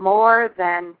more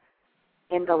than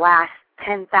in the last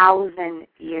 10,000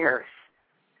 years.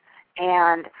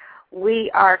 And we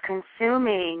are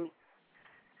consuming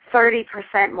 30%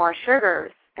 more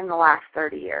sugars in the last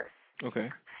 30 years. Okay.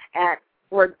 And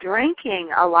we're drinking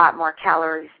a lot more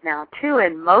calories now, too,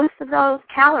 and most of those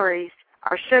calories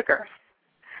are sugars.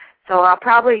 So I'll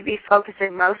probably be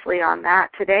focusing mostly on that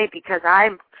today, because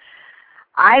I'm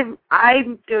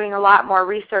doing a lot more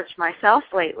research myself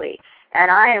lately, and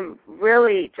I am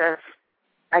really just,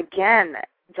 again,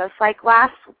 just like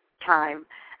last time,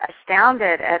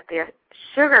 astounded at the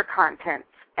sugar content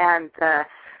and the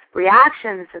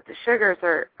reactions that the sugars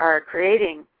are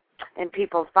creating in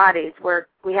people's bodies, where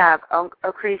we have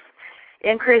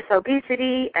increased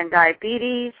obesity and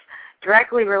diabetes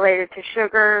directly related to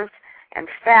sugars and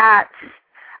fats.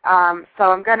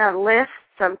 So I'm going to list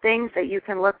some things that you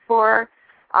can look for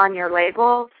on your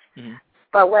labels. Mm-hmm.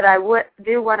 But what I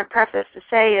do want to preface to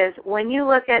say is, when you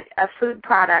look at a food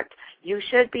product, you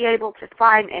should be able to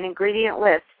find an ingredient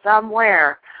list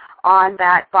somewhere on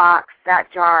that box,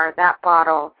 that jar, that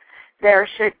bottle. There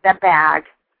should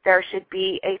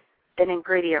be an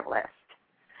ingredient list.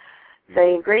 The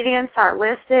ingredients are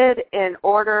listed in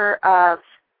order of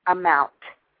amount.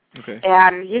 Okay.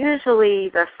 And usually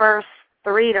the first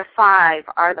 3 to 5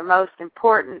 are the most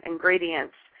important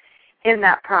ingredients in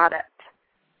that product.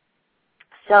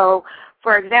 So,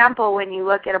 for example, when you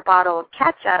look at a bottle of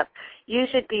ketchup, you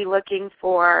should be looking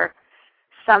for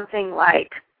something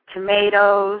like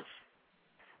tomatoes,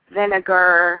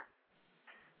 vinegar,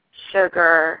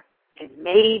 sugar, and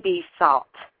maybe salt.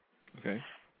 Okay.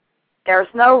 There's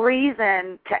no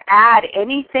reason to add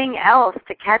anything else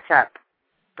to ketchup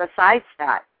besides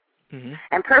that. Mm-hmm.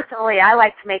 And personally, I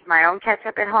like to make my own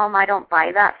ketchup at home. I don't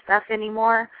buy that stuff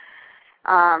anymore.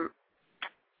 Oh,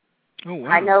 wow.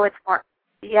 I know it's more.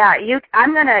 Yeah,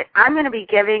 I'm gonna be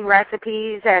giving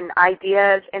recipes and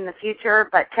ideas in the future,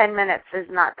 but 10 minutes is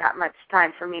not that much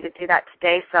time for me to do that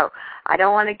today. So I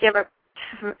don't want to give a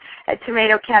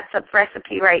tomato ketchup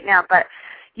recipe right now. But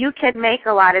you can make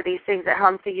a lot of these things at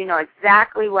home, so you know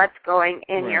exactly what's going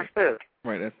in your food.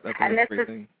 Right. That's and a great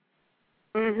thing.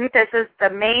 Mm-hmm, this is the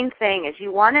main thing: is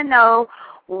you want to know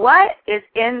what is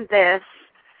in this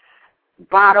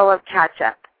bottle of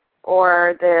ketchup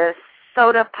or this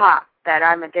soda pop that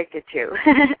I'm addicted to.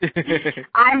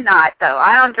 I'm not, though.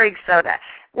 I don't drink soda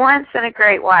once in a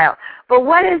great while. But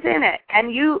what is in it?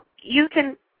 And you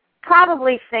can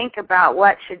probably think about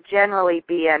what should generally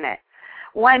be in it.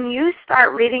 when you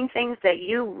start reading things that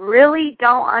you really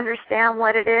don't understand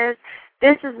what it is,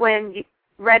 this is when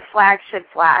red flags should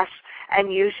flash,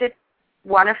 and you should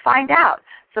want to find out.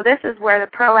 So this is where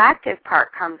the proactive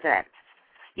part comes in.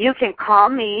 You can call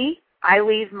me. I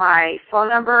leave my phone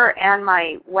number and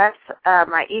my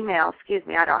email. Excuse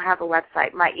me, I don't have a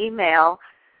website. My email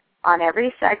on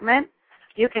every segment.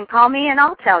 You can call me and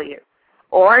I'll tell you.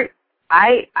 Or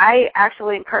I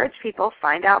actually encourage people,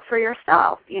 find out for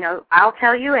yourself. I'll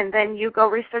tell you, and then you go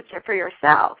research it for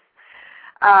yourself.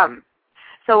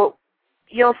 So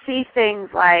you'll see things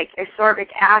like ascorbic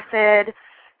acid.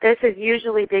 This is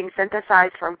usually being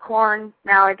synthesized from corn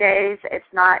nowadays. It's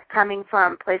not coming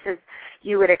from places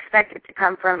you would expect it to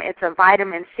come from. It's a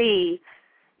vitamin C.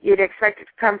 You'd expect it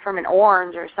to come from an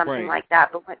orange or something like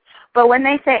that. But when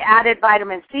they say added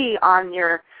vitamin C on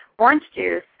your orange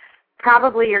juice,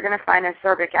 probably you're going to find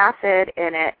ascorbic acid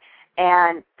in it,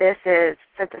 and this is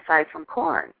synthesized from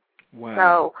corn. Wow.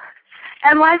 So,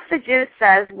 unless the juice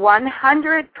says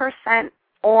 100%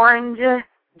 orange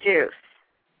juice,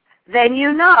 then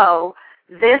you know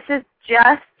this is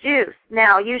just juice.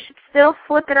 Now, you should still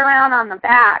flip it around on the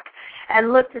back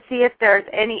and look to see if there's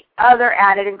any other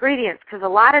added ingredients, because a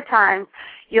lot of times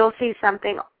you'll see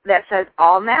something that says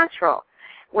all natural,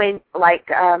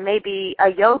 maybe a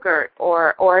yogurt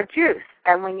or a juice,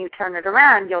 and when you turn it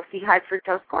around, you'll see high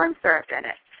fructose corn syrup in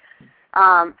it.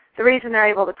 The reason they're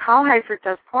able to call high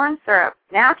fructose corn syrup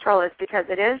natural is because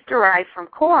it is derived from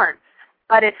corn,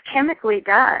 but it's chemically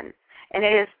done, and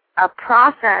it is a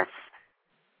process.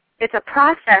 It's a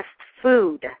processed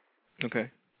food. Okay.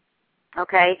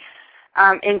 Okay.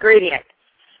 Ingredient.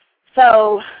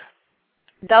 So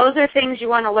those are things you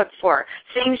want to look for.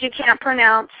 Things you can't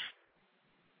pronounce.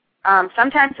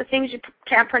 Sometimes the things you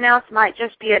can't pronounce might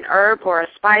just be an herb or a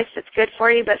spice that's good for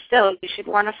you, but still you should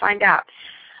want to find out.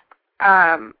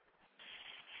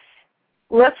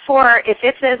 Look for, if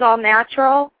it says all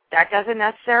natural, that doesn't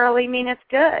necessarily mean it's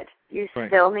good. You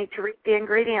still need to read the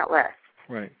ingredient list.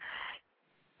 Right.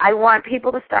 I want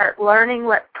people to start learning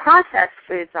what processed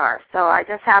foods are. So I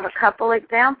just have a couple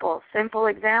examples, simple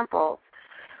examples.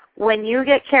 When you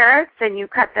get carrots and you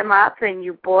cut them up and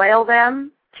you boil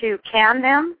them to can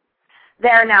them,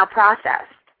 they're now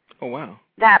processed. Oh, wow.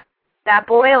 That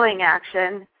boiling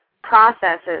action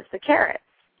processes the carrots.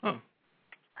 Oh.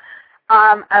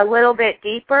 A little bit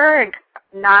deeper and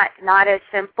not as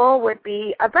simple would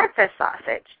be a breakfast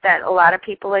sausage that a lot of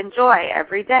people enjoy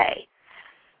every day.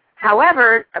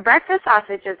 However, a breakfast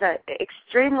sausage is an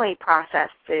extremely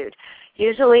processed food.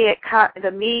 Usually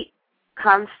the meat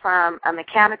comes from a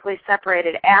mechanically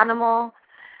separated animal,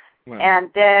 wow. and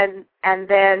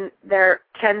then there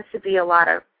tends to be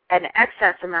an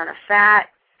excess amount of fat,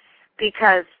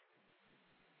 because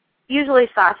usually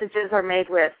sausages are made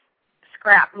with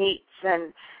scrap meats,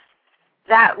 and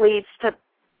that leads to,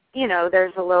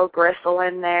 there's a little gristle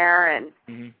in there, and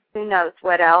who knows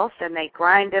what else, and they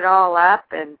grind it all up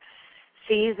and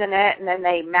season it, and then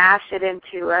they mash it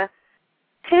into a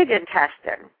pig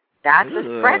intestine. That's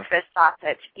a breakfast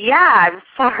sausage. Yeah, I'm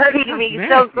sorry to be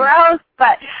so gross,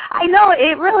 but I know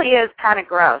it really is kind of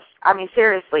gross. I mean,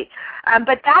 seriously.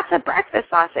 But that's a breakfast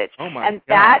sausage. Oh my and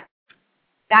God.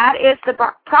 that is the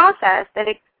process that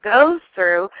it goes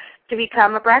through to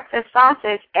become a breakfast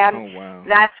sausage, and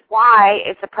that's why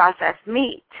it's a processed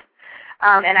meat.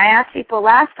 And I asked people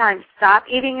last time, stop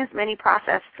eating as many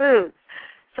processed foods.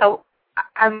 So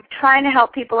I'm trying to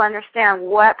help people understand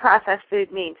what processed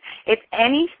food means. It's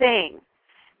anything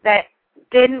that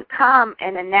didn't come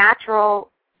in a natural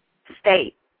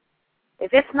state.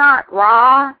 If it's not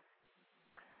raw,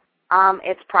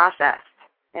 it's processed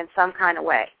in some kind of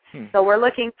way. So we're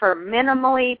looking for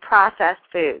minimally processed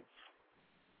foods.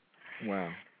 Wow.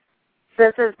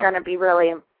 This is going to be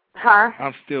really,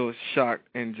 I'm still shocked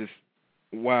and just,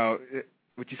 wow,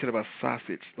 what you said about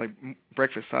sausage, like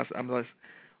breakfast sausage. I'm like,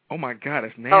 oh my God,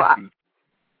 it's nasty.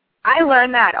 I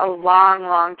learned that a long,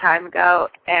 long time ago,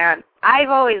 and I've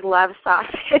always loved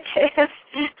sausages.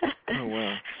 Oh,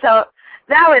 wow. So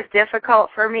that was difficult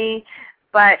for me,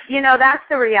 but, that's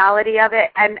the reality of it.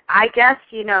 And I guess,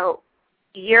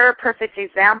 you're a perfect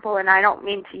example, and I don't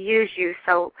mean to use you,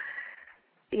 so,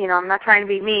 I'm not trying to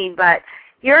be mean, but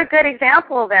you're a good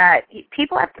example that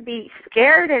people have to be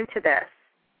scared into this.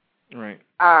 Right.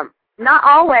 Not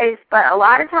always, but a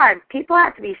lot of times people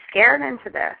have to be scared into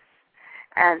this.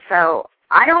 And so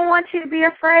I don't want you to be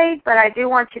afraid, but I do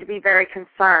want you to be very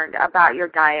concerned about your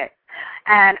diet.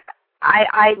 And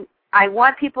I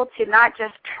want people to not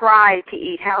just try to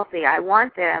eat healthy. I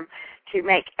want them to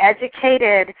make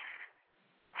educated,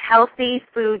 healthy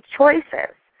food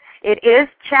choices. It is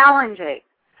challenging.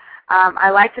 I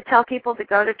like to tell people to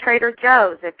go to Trader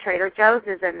Joe's if Trader Joe's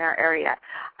is in their area.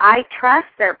 I trust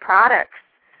their products.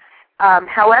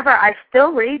 However, I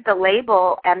still read the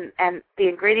label and the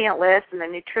ingredient list and the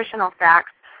nutritional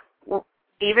facts,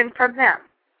 even from them.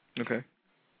 Okay.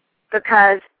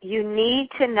 Because you need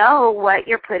to know what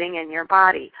you're putting in your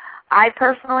body. I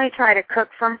personally try to cook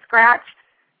from scratch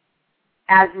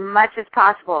as much as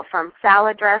possible, from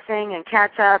salad dressing and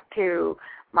ketchup to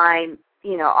my,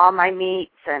 all my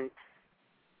meats and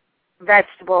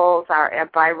vegetables are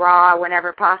by raw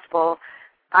whenever possible.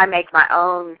 I make my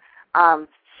own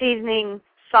seasoning,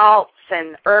 salts,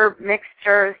 and herb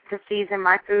mixtures to season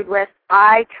my food with.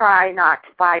 I try not to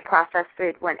buy processed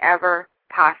food whenever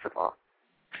possible.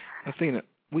 Athena,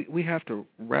 we have to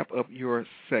wrap up your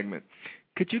segment.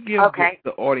 Could you give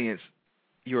the audience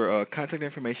your contact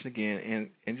information again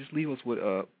and just leave us with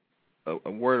a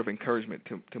word of encouragement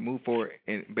to move forward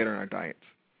and better our diets?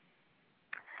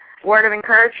 Word of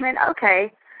encouragement?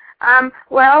 Okay.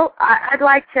 Well, I'd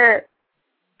like to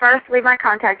first leave my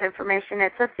contact information.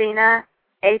 It's Athena,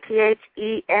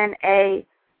 ATHENAH7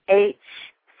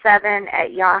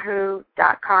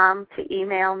 @yahoo.com to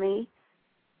email me.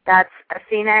 That's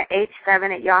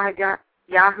AthenaH7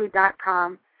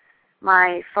 @yahoo.com.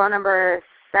 My phone number is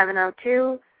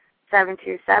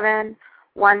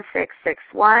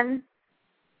 702-727-1661.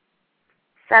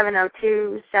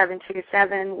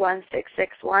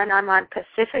 702-727-1661. I'm on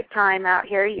Pacific time out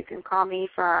here. You can call me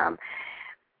from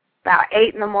about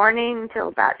 8 in the morning till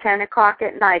about 10 o'clock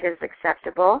at night is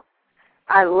acceptable.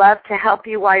 I love to help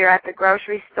you while you're at the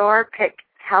grocery store, pick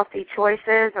healthy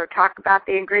choices or talk about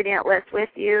the ingredient list with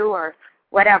you or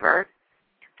whatever.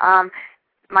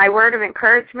 My word of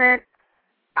encouragement,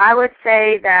 I would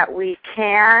say that we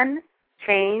can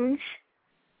change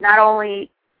not only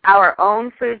our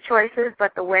own food choices,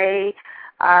 but the way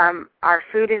our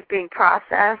food is being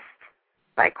processed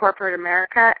by corporate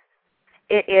America.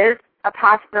 It is a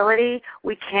possibility.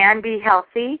 We can be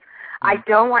healthy. I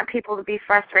don't want people to be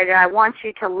frustrated. I want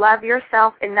you to love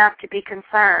yourself enough to be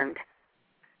concerned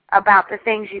about the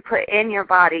things you put in your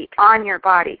body, on your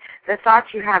body, the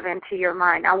thoughts you have into your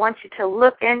mind. I want you to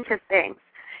look into things.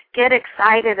 Get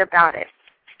excited about it.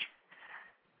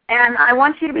 And I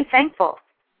want you to be thankful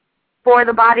for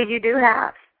the body you do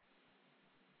have.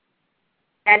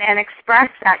 And express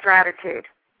that gratitude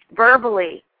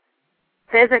verbally,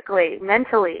 physically,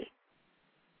 mentally.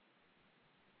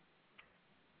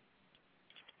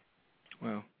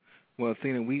 Wow. Well,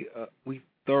 Athena, we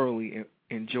thoroughly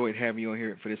enjoyed having you on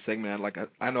here for this segment.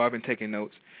 I know I've been taking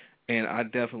notes, and I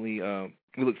definitely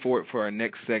we look forward for our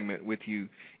next segment with you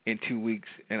in 2 weeks.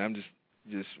 And I'm just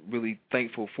really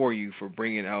thankful for you for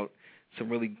bringing out some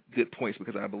really good points,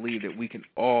 because I believe that we can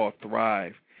all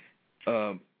thrive.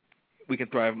 We can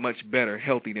thrive much better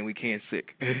healthy than we can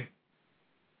sick.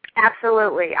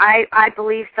 Absolutely. I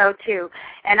believe so, too.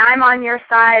 And I'm on your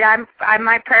side.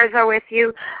 My prayers are with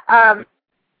you.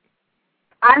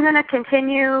 I'm going to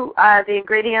continue the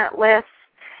ingredient list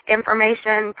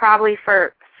information probably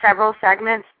for several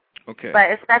segments,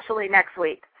 but especially next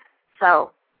week.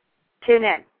 So tune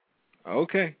in.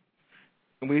 Okay.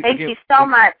 Thank you so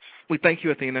much. We thank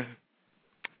you, Athena.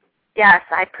 Yes,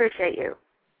 I appreciate you.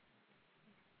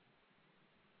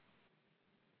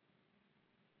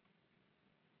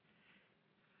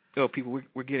 Oh, people,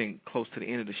 we're getting close to the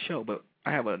end of the show, but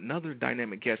I have another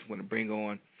dynamic guest I'm going to bring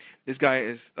on. This guy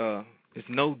is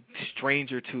no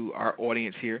stranger to our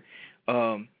audience here.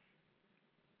 Without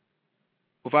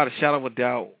a shadow of a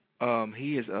doubt,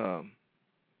 he is, how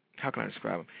can I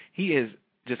describe him? He is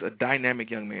just a dynamic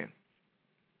young man.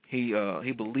 He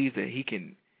believes that he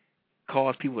can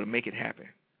cause people to make it happen.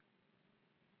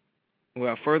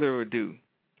 Without further ado,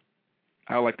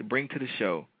 I would like to bring to the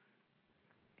show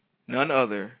none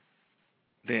other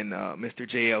than Mr.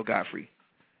 J.L. Godfrey.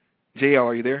 J.L.,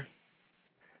 are you there?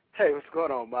 Hey, what's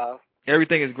going on, Myles?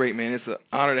 Everything is great, man. It's an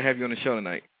honor to have you on the show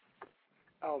tonight.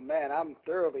 Oh, man, I'm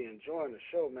thoroughly enjoying the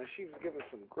show, man. She's giving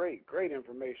some great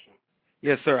information.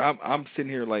 Yes, sir. I'm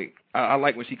sitting here like, I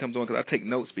like when she comes on because I take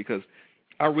notes, because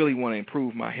I really want to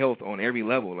improve my health on every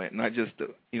level, not just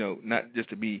to, not just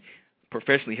to be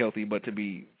professionally healthy, but to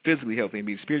be physically healthy and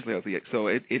be spiritually healthy. So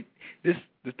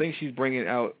the things she's bringing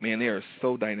out, man, they are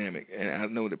so dynamic, and I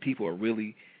know that people are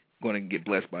really going to get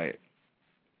blessed by it.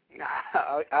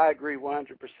 I agree 100%.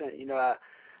 I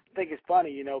think it's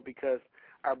funny, because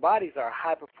our bodies are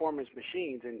high-performance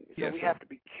machines, and so we have to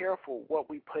be careful what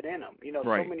we put in them.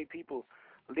 Right. So many people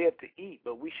live to eat,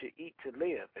 but we should eat to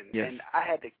live. And I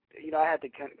had to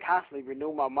constantly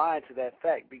renew my mind to that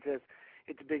fact, because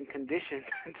it's been conditioned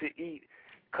to eat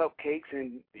cupcakes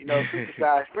and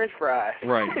supersized French fries.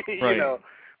 Right.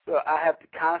 So I have to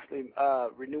constantly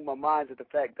renew my mind to the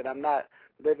fact that I'm not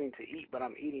living to eat, but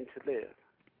I'm eating to live.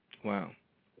 Wow.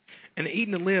 And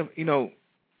eating to live, you know,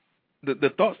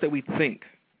 the thoughts that we think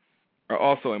are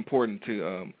also important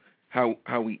to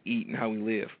how we eat and how we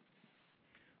live.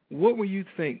 What would you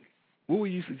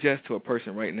suggest to a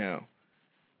person right now?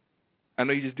 I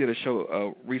know you just did a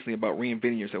show recently about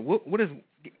reinventing yourself. What is,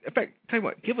 in fact, tell you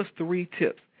what, give us 3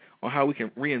 tips on how we can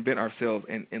reinvent ourselves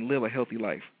and live a healthy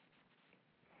life.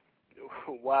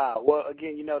 Wow. Well,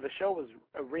 again, you know, the show was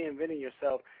Reinventing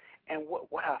Yourself, and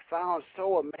what I found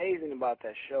so amazing about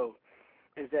that show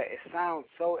is that it sounds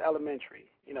so elementary,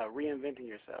 you know, reinventing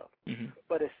yourself,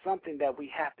 but it's something that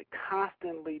we have to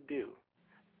constantly do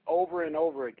over and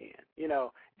over again, you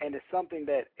know, and it's something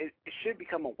that it should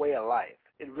become a way of life.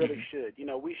 It really should. You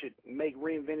know, we should make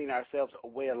reinventing ourselves a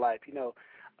way of life. You know,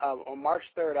 on March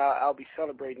 3rd, I'll be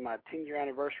celebrating my 10-year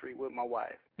anniversary with my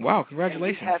wife. Wow,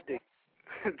 congratulations. And we have to,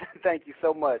 thank you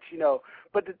so much. You know,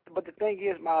 but the thing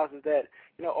is, Myles, is that,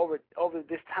 you know, over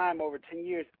this time, over 10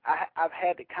 years, I've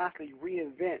had to constantly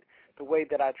reinvent the way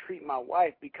that I treat my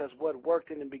wife, because what worked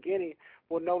in the beginning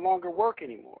will no longer work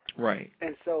anymore. Right.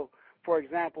 And so, for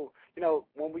example, you know,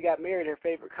 when we got married, her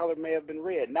favorite color may have been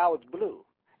red. Now it's blue.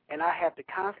 And I have to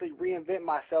constantly reinvent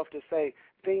myself to say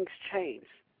things change.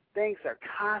 Things are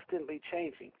constantly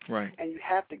changing. Right. And you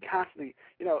have to constantly,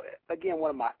 you know, again, one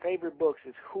of my favorite books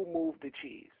is Who Moved the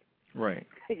Cheese? Right.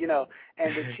 You know,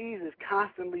 and the cheese is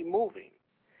constantly moving.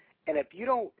 And if you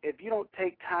don't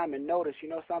take time and notice, you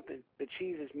know something, the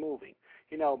cheese is moving.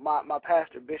 You know, my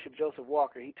pastor, Bishop Joseph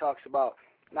Walker, he talks about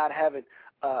not having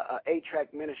a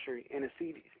 8-track ministry in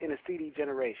a CD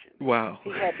generation. Wow. He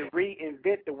had to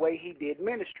reinvent the way he did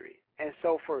ministry. And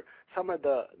so for some of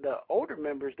the older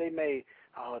members, they may,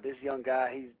 oh, this young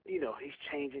guy, he's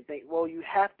changing things. Well, you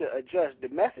have to adjust. The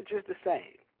message is the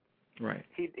same. Right.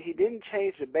 He didn't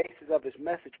change the basis of his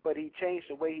message, but he changed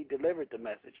the way he delivered the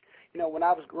message. You know, when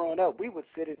I was growing up, we would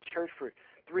sit in church for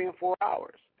 3 and 4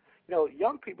 hours. You know,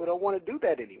 young people don't want to do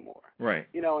that anymore. Right.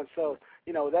 You know, and so,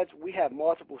 you know, we have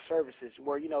multiple services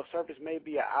where, you know, service may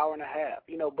be an hour and a half,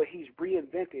 you know, but he's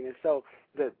reinventing. And so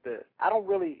I don't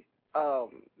really,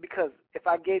 because if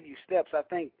I gave you steps, I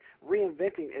think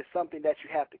reinventing is something that you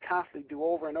have to constantly do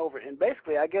over and over. And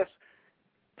basically, I guess,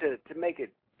 to make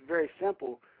it very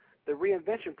simple, the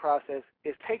reinvention process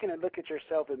is taking a look at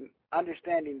yourself and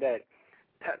understanding that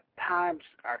times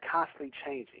are constantly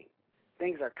changing.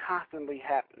 Things are constantly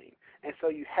happening. And so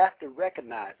you have to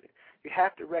recognize it. You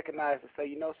have to recognize and say,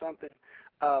 you know something,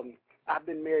 I've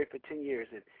been married for 10 years,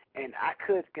 and I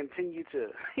could continue to,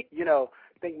 you know,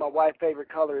 think my wife's favorite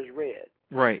color is red.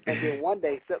 Right. And then one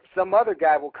day some other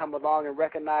guy will come along and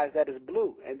recognize that it's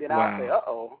blue. And then I'll say,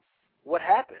 uh-oh, what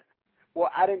happened? Well,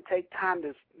 I didn't take time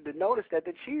to notice that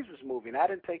the cheese was moving. I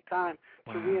didn't take time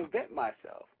to reinvent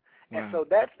myself. And so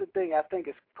that's the thing I think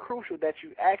is crucial, that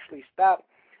you actually stop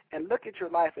and look at your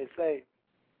life and say,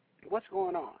 what's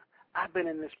going on? I've been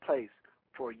in this place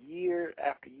for year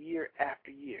after year after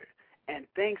year, and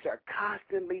things are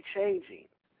constantly changing.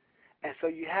 And so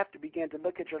you have to begin to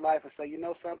look at your life and say, you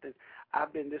know something,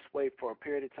 I've been this way for a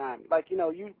period of time. Like, you know,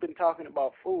 you've been talking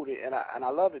about food, and I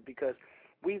love it because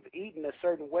we've eaten a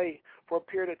certain way for a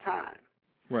period of time.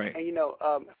 Right. And, you know,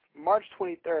 March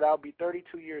 23rd, I'll be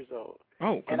 32 years old.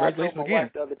 Oh, congratulations and I told my again.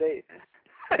 wife the other day,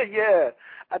 yeah,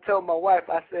 I told my wife,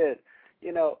 I said,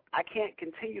 you know, I can't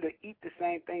continue to eat the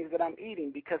same things that I'm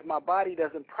eating because my body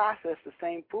doesn't process the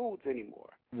same foods anymore.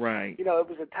 Right. You know, it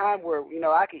was a time where, you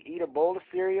know, I could eat a bowl of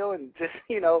cereal and just,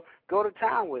 you know, go to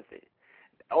town with it.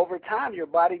 Over time, your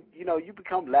body, you know, you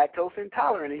become lactose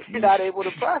intolerant and you're not able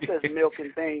to process milk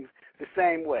and things the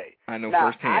same way. I know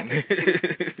now, firsthand.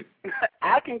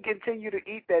 I can continue to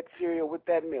eat that cereal with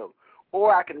that milk,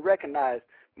 or I can recognize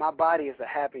my body is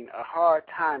having a hard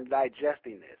time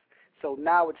digesting this. So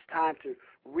now it's time to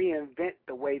reinvent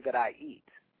the way that I eat.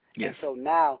 Yes. And so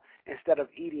now, instead of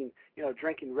eating, you know,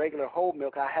 drinking regular whole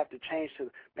milk, I have to change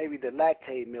to maybe the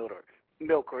lactate milk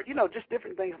or, you know, just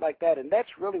different things like that. And that's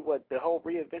really what the whole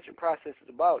reinvention process is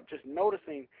about, just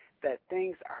noticing that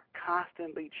things are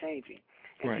constantly changing.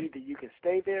 And right. either you can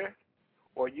stay there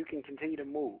or you can continue to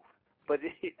move. But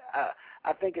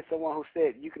I think it's someone who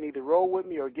said you can either roll with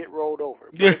me or get rolled over.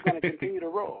 But it's going to continue to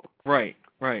roll. Right,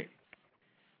 right.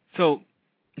 So,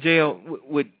 JL,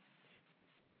 with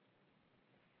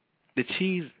the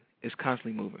cheese is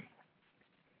constantly moving.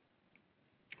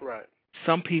 Right.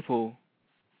 Some people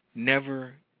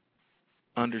never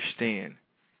understand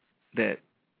that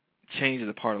change is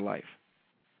a part of life.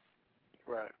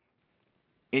 Right.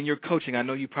 In your coaching, I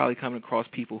know you probably come across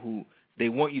people who they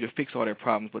want you to fix all their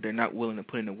problems, but they're not willing to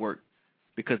put in the work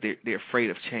because they're afraid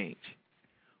of change.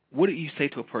 what do you say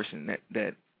to a person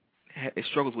that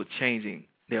struggles with changing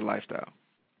their lifestyle?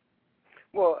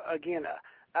 Well, again,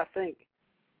 I think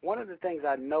one of the things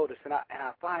I notice, and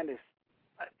I find this,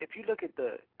 if you look at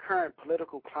the current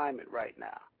political climate right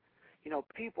now,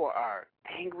 people are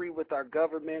angry with our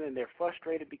government and they're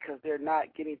frustrated because they're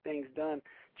not getting things done.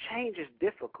 Change is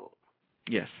difficult.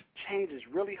 Yes. Change is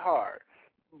really hard.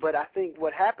 But I think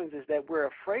what happens is that we're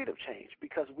afraid of change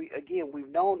because we've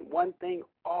known one thing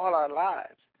all our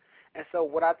lives. And so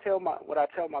what I tell my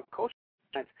coach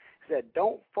clients is that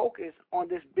don't focus on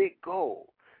this big goal.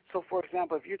 So for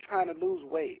example, if you're trying to lose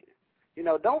weight,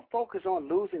 don't focus on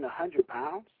losing 100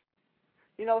 pounds.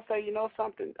 Say,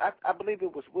 something. I believe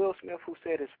it was Will Smith who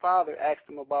said his father asked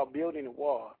him about building a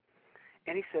wall.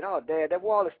 And he said, "Oh, Dad, that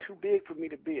wall is too big for me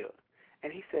to build."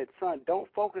 And he said, "Son, don't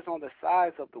focus on the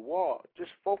size of the wall.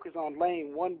 Just focus on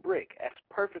laying one brick as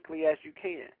perfectly as you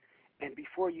can. And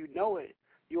before you know it,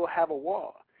 you'll have a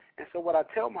wall." And so what I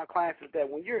tell my clients is that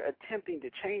when you're attempting to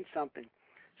change something,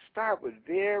 start with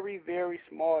very, very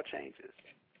small changes.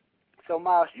 So,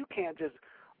 Myles, you can't just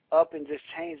up and just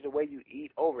change the way you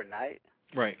eat overnight.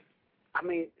 Right. I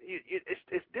mean,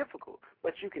 it's difficult,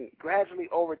 but you can gradually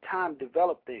over time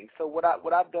develop things. So what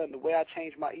I've done, the way I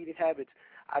change my eating habits,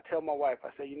 I tell my wife,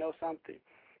 I say, something,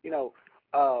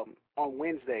 on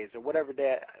Wednesdays or whatever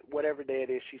day it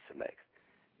is she selects,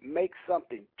 make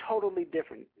something totally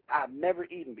different I've never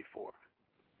eaten before.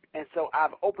 And so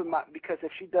I've opened because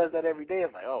if she does that every day,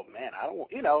 it's like, oh man, I don't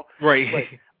want, Right. But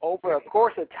over a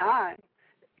course of time,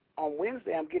 on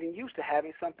Wednesday, I'm getting used to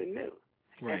having something new.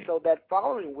 Right. And so that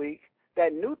following week,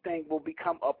 that new thing will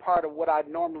become a part of what I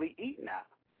normally eat now.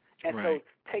 And Right.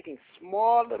 so taking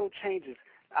small little changes,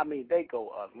 I mean, they go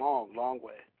a long, long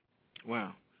way.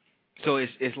 Wow. So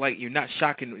it's like you're not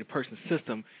shocking the person's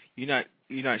system. You're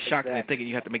not shocking and thinking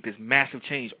you have to make this massive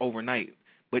change overnight,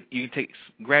 but you can take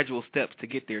gradual steps to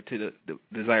get there to the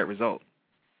desired result.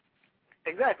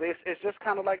 Exactly. It's just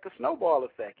kind of like the snowball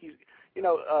effect.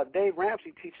 Dave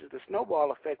Ramsey teaches the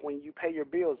snowball effect when you pay your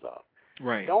bills off.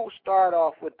 Right. Don't start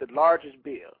off with the largest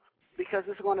bill because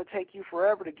it's going to take you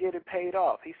forever to get it paid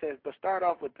off. He says, but start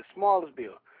off with the smallest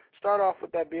bill. Start off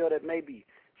with that bill that may be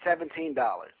 $17,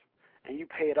 and you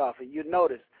pay it off, and you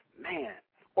notice, man.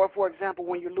 Or, for example,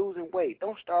 when you're losing weight,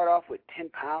 don't start off with 10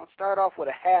 pounds. Start off with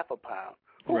a half a pound.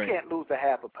 Who Right. can't lose a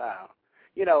half a pound?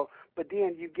 But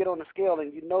then you get on the scale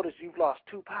and you notice you've lost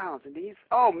 2 pounds, and then you say,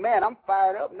 oh, man, I'm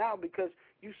fired up now because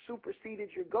you superseded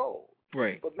your goal.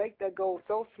 Right. But make that goal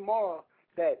so small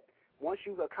that once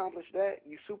you've accomplished that,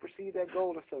 you supersede that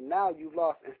goal, and so now you've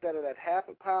lost, instead of that half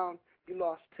a pound, you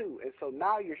lost 2. And so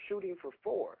now you're shooting for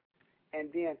 4. And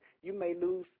then you may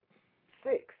lose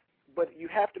 6. But you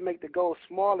have to make the goal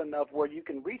small enough where you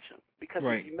can reach them. Because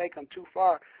Right. if you make them too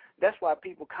far, that's why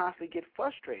people constantly get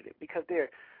frustrated. Because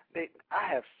I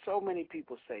have so many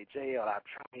people say, JL, I've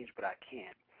changed, but I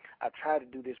can't. I've tried to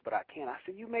do this, but I can't. I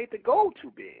said, you made the goal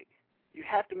too big. You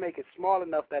have to make it small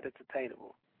enough that it's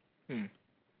attainable.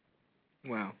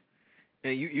 Wow.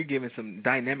 And you're giving some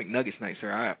dynamic nuggets tonight,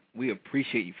 sir. We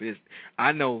appreciate you for this.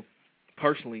 I know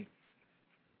personally,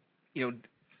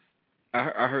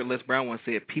 I heard Les Brown once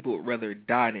say people would rather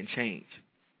die than change.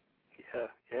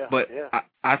 Yeah. But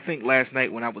I think last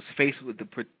night when I was faced with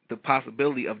the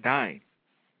possibility of dying,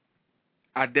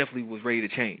 I definitely was ready to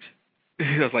change.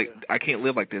 I was like, I can't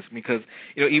live like this because,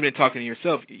 even in talking to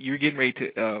yourself, you're getting ready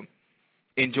to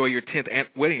enjoy your 10th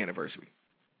wedding anniversary.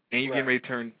 And you're getting ready to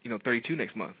turn, 32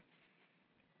 next month.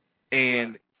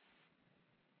 And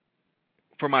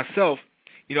for myself,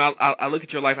 I look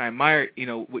at your life, I admire,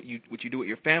 what you do with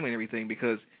your family and everything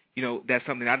because, that's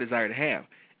something I desire to have.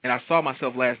 And I saw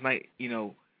myself last night,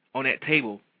 on that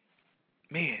table.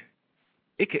 Man,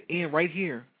 it could end right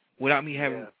here without me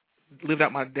having lived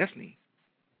out my destiny.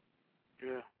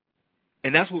 Yeah.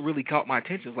 And that's what really caught my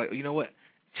attention. It's like, you know what?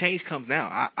 Change comes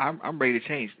now. I'm ready to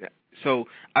change. So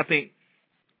I think,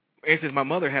 for instance, my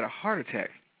mother had a heart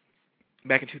attack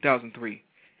back in 2003.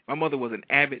 My mother was an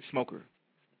avid smoker.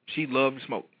 She loved to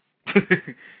smoke.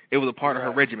 It was a part of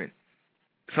her regimen.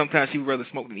 Sometimes she would rather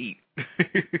smoke than eat.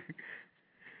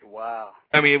 Wow.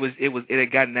 I mean, it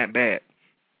had gotten that bad.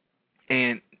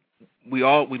 And we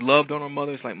loved on our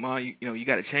mother. It's like, Mom, you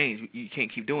got to change. You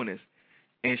can't keep doing this.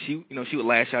 And she would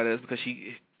lash out at us because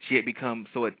she had become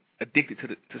so addicted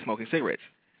to smoking cigarettes.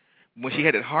 When she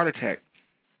had that heart attack,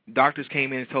 doctors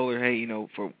came in and told her, hey,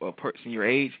 for a person your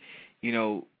age,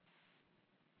 you're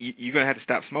going to have to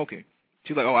stop smoking.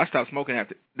 She was like, oh, I stopped smoking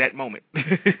after that moment.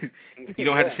 You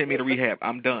don't have to send me to rehab.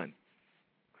 I'm done.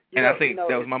 And I think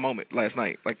that was my moment last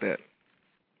night, like that.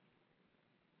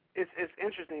 It's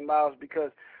interesting, Myles,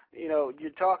 because you're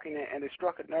talking and it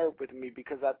struck a nerve with me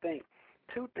because I think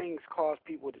two things cause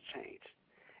people to change,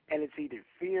 and it's either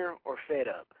fear or fed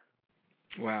up.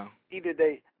 Wow. Either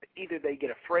they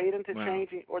get afraid into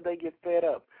changing or they get fed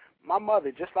up. My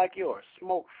mother, just like yours,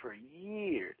 smoked for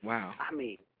years. Wow. I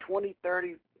mean, 20,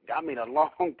 30, a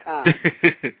long time.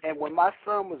 And when my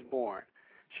son was born,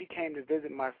 she came to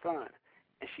visit my son,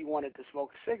 and she wanted to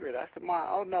smoke a cigarette. I said, Mom,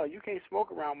 oh, no, you can't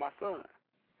smoke around my son.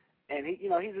 And, he's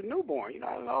a newborn.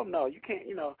 Oh, no, you can't,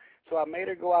 So I made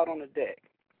her go out on the deck.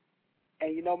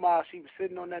 And, Myles, she was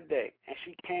sitting on that deck, and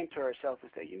she came to herself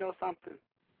and said, you know something?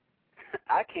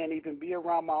 I can't even be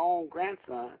around my own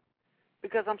grandson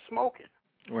because I'm smoking.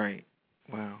 Right.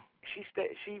 Wow.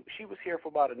 She was here for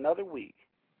about another week,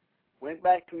 went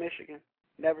back to Michigan,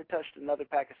 never touched another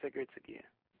pack of cigarettes again.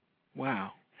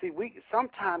 Wow. See,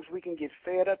 sometimes we can get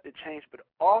fed up to change, but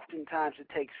oftentimes it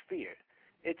takes fear.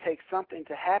 It takes something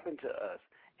to happen to us,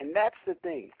 and that's the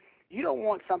thing. You don't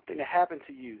want something to happen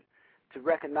to you to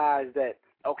recognize that,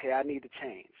 okay, I need to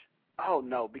change. Oh,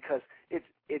 no, because it's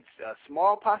a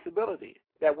small possibility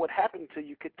that what happened to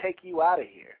you could take you out of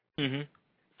here. Mm-hmm.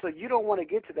 So you don't want to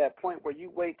get to that point where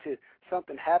you wait till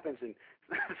something happens and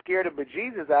scare the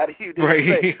bejesus out of you.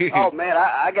 Right. Say, oh, man,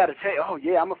 I got to tell you, oh,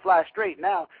 yeah, I'm going to fly straight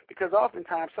now. Because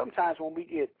sometimes when we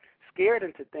get scared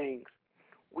into things,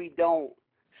 we don't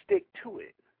stick to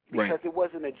it because it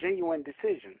wasn't a genuine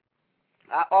decision.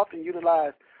 I often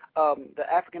utilize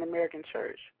the African-American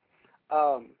church.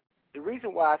 The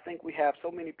reason why I think we have so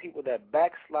many people that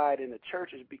backslide in the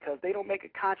church is because they don't make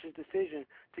a conscious decision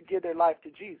to give their life to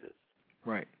Jesus.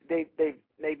 Right. They've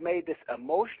made this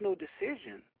emotional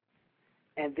decision,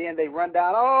 and then they run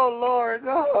down, oh, Lord,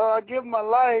 I give my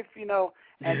life,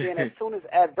 and then as soon as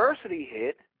adversity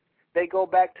hit, they go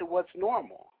back to what's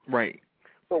normal. Right.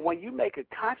 But when you make a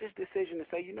conscious decision to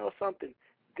say, you know something,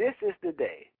 this is the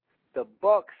day. The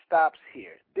buck stops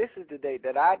here. This is the day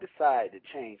that I decide to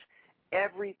change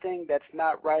everything that's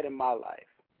not right in my life.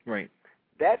 Right.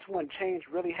 That's when change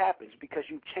really happens because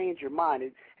you change your mind.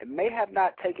 It may have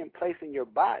not taken place in your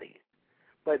body,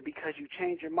 but because you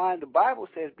change your mind, the Bible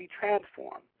says be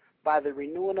transformed by the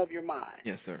renewing of your mind.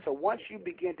 Yes, sir. So once you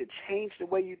begin to change the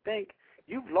way you think,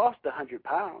 you've lost 100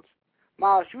 pounds.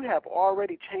 Myles, you have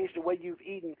already changed the way you've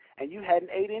eaten, and you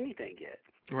hadn't ate anything yet.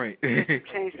 Right. You've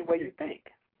changed the way you think.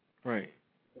 Right.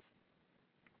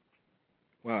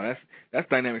 Wow, that's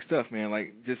dynamic stuff, man.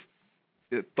 Like, just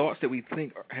the thoughts that we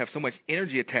think have so much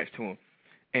energy attached to them,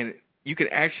 and you can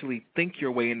actually think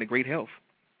your way into great health.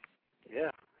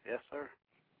 Yeah. Yes, sir.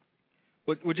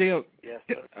 Well, JL, yes,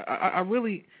 sir. I'm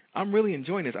really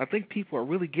enjoying this. I think people are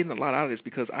really getting a lot out of this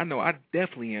because I know I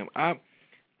definitely am. I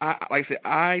like I said,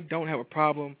 I don't have a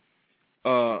problem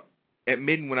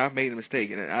admitting when I've made a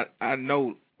mistake, and I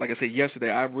know, like I said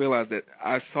yesterday, I realized that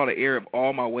I saw the error of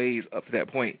all my ways up to that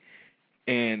point.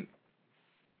 And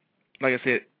like I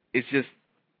said, it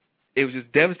was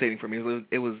just devastating for me.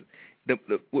 It was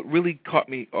what really caught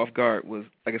me off guard was,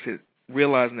 like I said,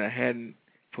 realizing that I hadn't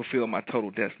fulfilled my total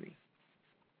destiny.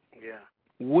 Yeah.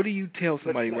 What do you tell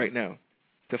somebody right now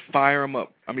to fire them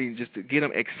up? I mean, just to get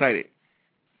them excited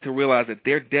to realize that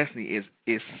their destiny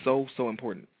is so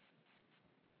important.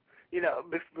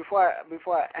 Before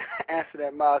I answer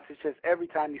that, Myles, it's just every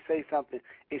time you say something,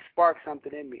 it sparks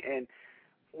something in me. And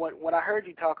when I heard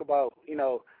you talk about,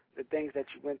 the things that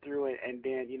you went through and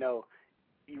then,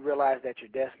 you realize that your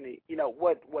destiny,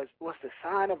 what's the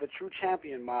sign of a true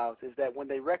champion, Myles, is that when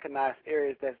they recognize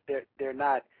areas that they're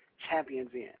not champions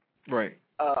in. Right.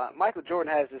 Michael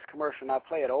Jordan has this commercial, and I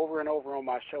play it over and over on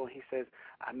my show, and he says,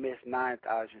 I missed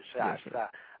 9,000 shots. Yes,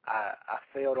 I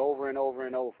failed over and over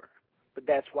and over. But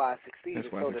that's why I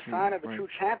succeeded. So the sign of a true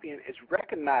champion is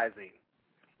recognizing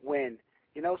when,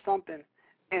 something,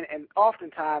 and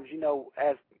oftentimes,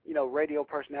 as, radio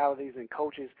personalities and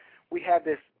coaches, we have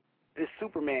this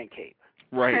Superman cape.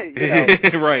 Right.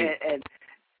 Right. And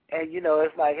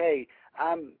it's like, hey,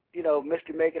 I'm,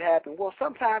 Mr. Make It Happen. Well,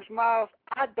 sometimes, Myles,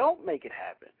 I don't make it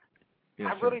happen.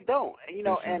 Yes, I really don't.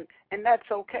 And that's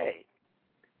okay.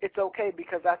 It's okay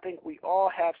because I think we all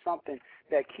have something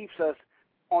that keeps us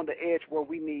on the edge where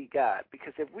we need God.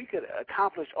 Because if we could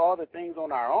accomplish all the things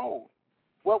on our own,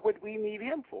 what would we need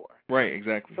Him for? Right,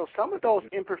 exactly. So some of those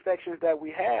imperfections that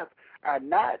we have are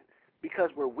not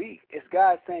because we're weak. It's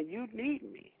God saying, you need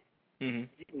me.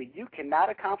 Mm-hmm. You cannot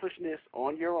accomplish this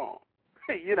on your own.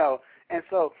 And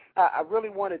so I really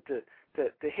wanted to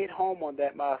hit home on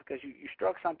that, Myles, because you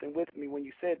struck something with me when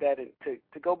you said that. And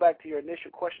to go back to your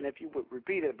initial question, if you would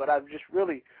repeat it, but I just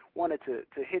really wanted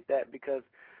to hit that because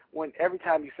every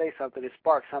time you say something, it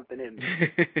sparks something in me.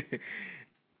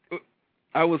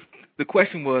 The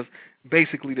question was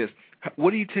basically this.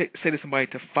 What do you say to somebody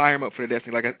to fire them up for their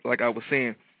destiny? Like I was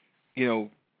saying, you know,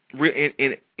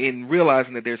 in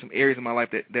realizing that there's some areas in my life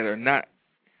that are not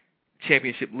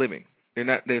championship living. There's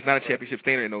not a championship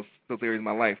standard in those areas of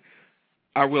my life.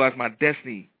 I realize my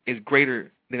destiny is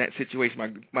greater than that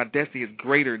situation. My destiny is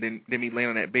greater than me laying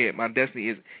on that bed. My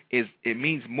destiny is it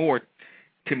means more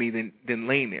to me than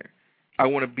laying there. I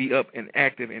want to be up and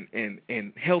active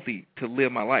and healthy to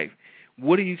live my life.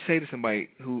 What do you say to somebody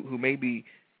who may be,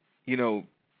 you know,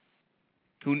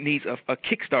 who needs a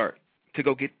kickstart to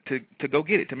go get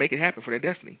it, to make it happen for their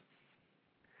destiny?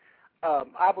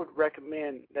 I would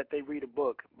recommend that they read a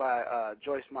book by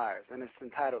Joyce Myers, and it's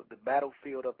entitled "The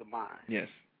Battlefield of the Mind." Yes.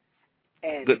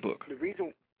 And good book. The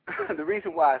reason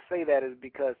why I say that is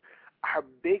because our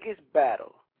biggest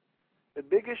battle, the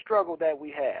biggest struggle that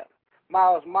we have,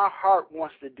 Myles, my heart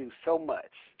wants to do so much.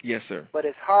 Yes, sir. But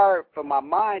it's hard for my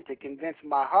mind to convince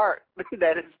my heart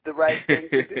that it's the right thing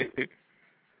to do.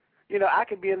 You know, I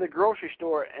could be in the grocery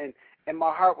store and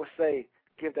my heart would say,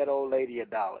 give that old lady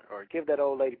 $1, or give that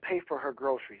old lady, pay for her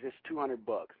groceries. It's $200.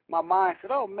 My mind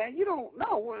said, oh man, you don't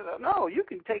know. No, you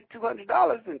can take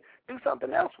 $200 and do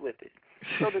something else with it.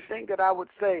 So the thing that I would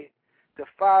say to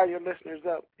fire your listeners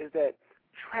up is that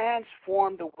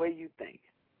transform the way you think.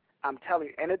 I'm telling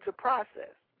you, and it's a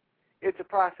process. It's a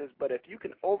process, but if you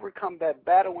can overcome that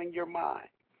battle in your mind,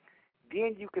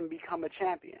 then you can become a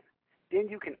champion. Then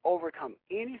you can overcome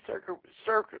any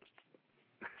circumstance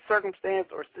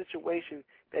or situation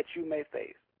that you may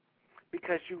face,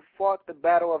 because you fought the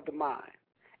battle of the mind.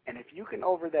 And if you can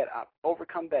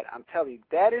overcome that, I'm telling you,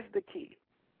 that is the key.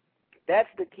 That's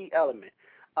the key element.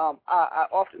 I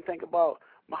often think about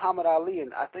Muhammad Ali,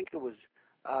 and I think it was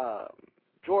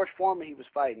George Foreman he was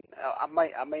fighting. I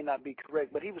may not be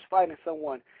correct, but he was fighting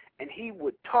someone, and he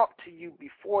would talk to you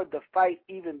before the fight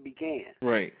even began.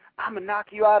 Right. I'm going to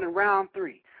knock you out in round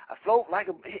 3. I float like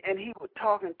and he would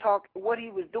talk and talk. What he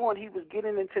was doing, he was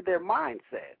getting into their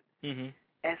mindset. Mm-hmm.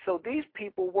 And so these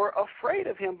people were afraid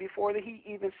of him before he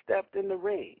even stepped in the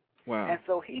ring. Wow. And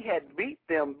so he had beat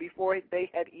them before they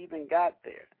had even got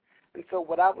there. And so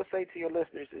what I would say to your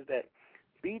listeners is that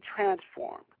be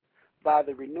transformed by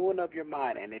the renewing of your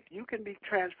mind. And if you can be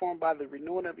transformed by the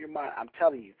renewing of your mind, I'm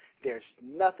telling you, there's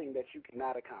nothing that you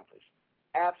cannot accomplish.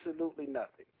 Absolutely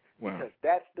nothing. Wow. Because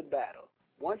that's the battle.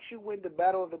 Once you win the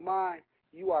battle of the mind,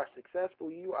 you are successful.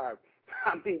 You are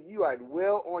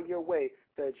well on your way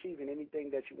to achieving anything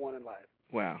that you want in life.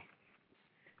 Wow.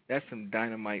 That's some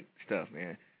dynamite stuff,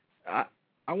 man.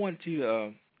 I want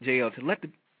you, JL, to let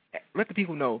the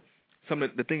people know some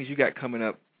of the things you got coming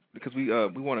up, because we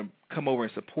want to come over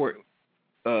and support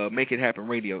Make It Happen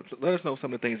Radio. So let us know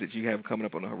some of the things that you have coming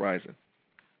up on the horizon.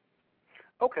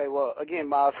 Okay, well, again,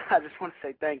 Myles, I just want to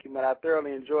say thank you, man. I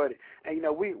thoroughly enjoyed it. And, you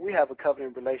know, we have a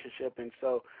covenant relationship, and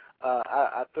so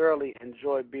I thoroughly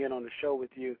enjoyed being on the show with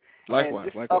you. Likewise, and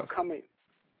this likewise.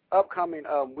 Upcoming,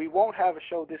 we won't have a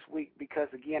show this week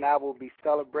because, again, I will be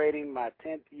celebrating my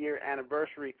 10th year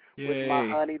anniversary with my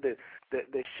honey, the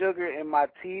sugar in my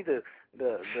tea, the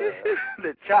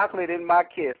chocolate in my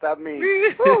kiss. I mean,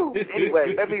 woo!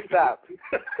 Anyway, let me stop.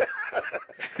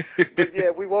 But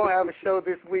yeah, we won't have a show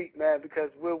this week, man, because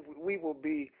we will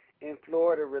be in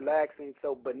Florida relaxing.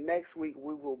 So, but next week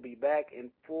we will be back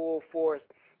in full force.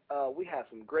 We have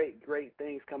some great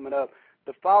things coming up.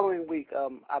 The following week,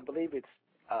 I believe it's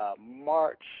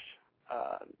March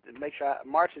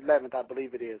 11th, I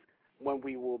believe it is, when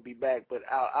we will be back. But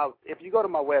if you go to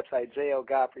my website,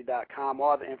 jlgodfrey.com,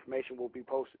 all the information will be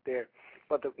posted there.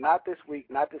 But not this week,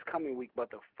 not this coming week,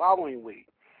 but the following week,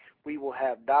 we will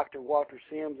have Dr. Walter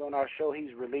Sims on our show.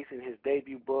 He's releasing his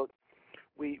debut book.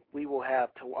 We will have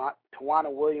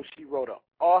Tawana Williams. She wrote an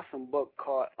awesome book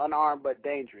called Unarmed But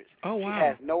Dangerous. Oh, wow. She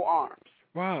has no arms.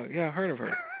 Wow, yeah, I heard of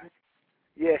her.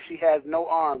 Yeah, she has no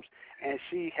arms, and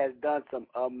she has done some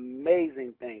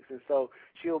amazing things. And so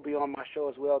she'll be on my show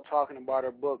as well, talking about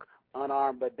her book,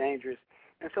 Unarmed But Dangerous.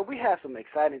 And so we have some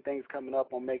exciting things coming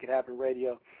up on Make It Happen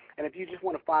Radio. And if you just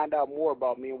want to find out more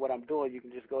about me and what I'm doing, you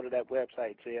can just go to that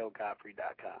website,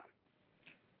 jlgodfrey.com.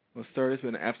 Well, sir, it's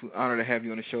been an absolute honor to have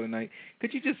you on the show tonight.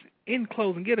 Could you just, in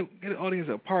closing, get the audience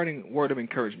a parting word of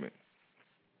encouragement?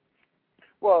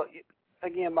 Well,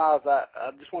 again, Myles, I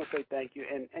just want to say thank you.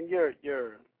 And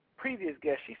your previous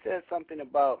guest, she said something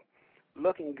about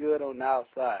looking good on the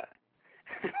outside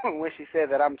when she said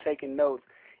that I'm taking notes.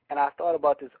 And I thought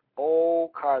about this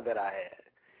old car that I had.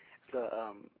 It's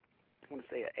I want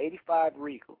to say an 85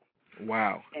 Regal.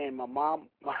 Wow. And my mom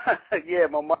bought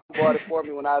it for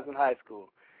me when I was in high school.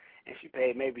 And she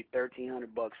paid maybe $1,300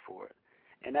 for it.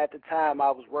 And at the time,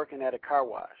 I was working at a car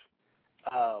wash.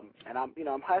 And I'm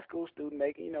a high school student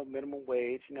making, minimum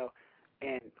wage.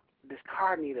 and this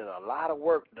car needed a lot of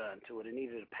work done to it. It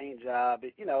needed a paint job,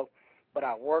 but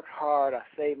I worked hard. I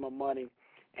saved my money,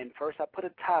 and first I put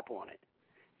a top on it,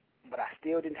 but I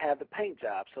still didn't have the paint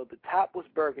job. So the top was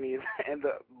burgundy, and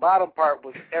the bottom part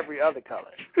was every other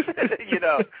color,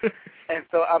 And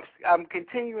so I'm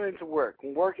continuing to work,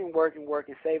 working,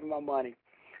 saving my money.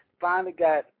 Finally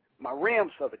got my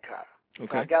rims for the car.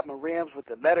 Okay. So I got my rims with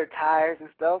the leather tires and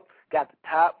stuff, got the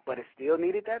top, but it still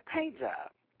needed that paint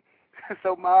job.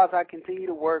 So, Myles, I continued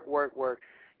to work,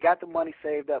 got the money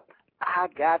saved up. I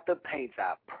got the paint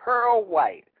job, pearl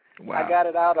white. Wow. I got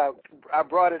it out. I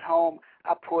brought it home.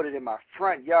 I put it in my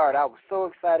front yard. I was so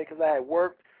excited because I had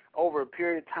worked over a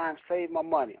period of time, saved my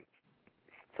money.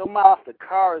 So, Myles, the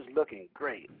car is looking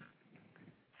great.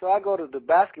 So I go to the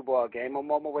basketball game.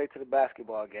 I'm on my way to the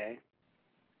basketball game.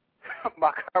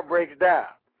 My car breaks down.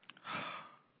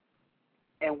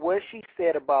 And what she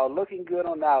said about looking good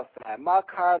on the outside, my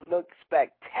car looked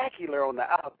spectacular on the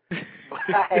outside,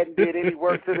 but I hadn't did any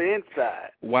work to the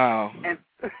inside. Wow. And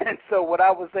so what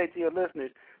I would say to your listeners,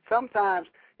 sometimes,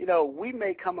 we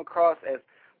may come across as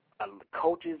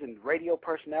coaches and radio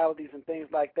personalities and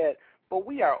things like that, but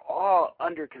we are all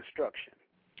under construction.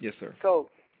 Yes, sir. So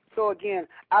again,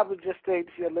 I would just say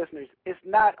to your listeners, it's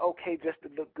not okay just to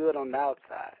look good on the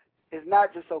outside. It's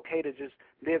not just okay to just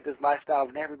live this lifestyle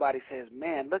and everybody says,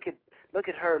 man, look at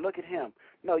her, look at him.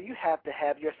 No, you have to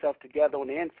have yourself together on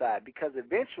the inside, because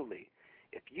eventually,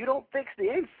 if you don't fix the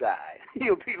inside,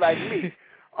 you'll be like me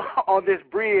on this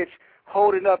bridge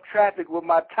holding up traffic with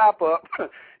my top up,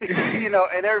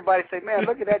 and everybody say, man,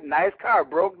 look at that nice car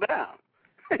broke down.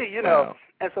 Wow.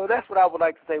 And so that's what I would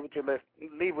like to say with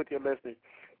leave with your listeners.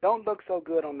 Don't look so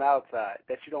good on the outside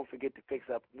that you don't forget to fix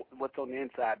up what's on the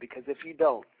inside, because if you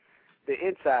don't, the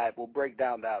inside will break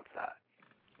down the outside.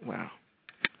 Wow.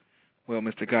 Well,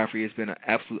 Mr. Godfrey, it's been an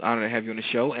absolute honor to have you on the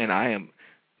show, and I am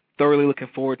thoroughly looking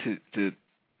forward to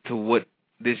what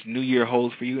this new year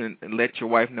holds for you, and let your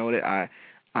wife know that I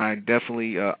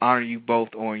definitely honor you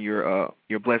both on your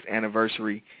blessed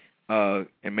anniversary, and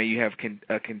may you have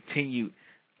a continued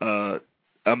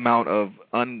amount of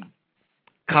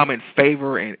uncommon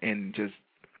favor and just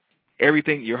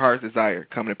everything your heart's desire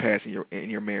coming to pass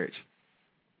in your marriage.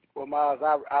 Well, Myles,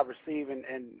 I receive, and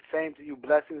same to you,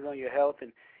 blessings on your health,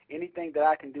 and anything that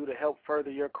I can do to help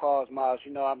further your cause, Myles,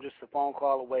 I'm just a phone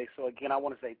call away. So, again, I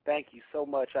want to say thank you so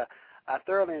much. I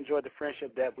thoroughly enjoyed the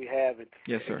friendship that we have. And,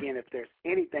 yes, sir. Again, if there's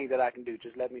anything that I can do,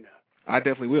 just let me know. I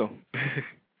definitely will.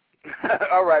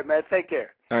 All right, man. Take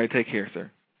care. All right, take care,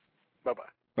 sir. Bye-bye.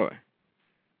 Bye-bye.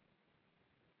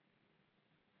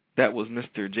 That was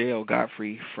Mr. J.L.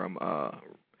 Godfrey from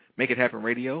Make It Happen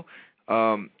Radio.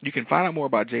 You can find out more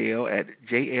about JL at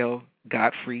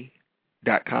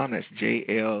jlgodfrey.com. That's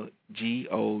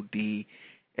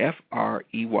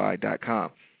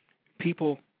jlgodfrey.com.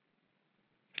 People,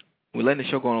 we're letting the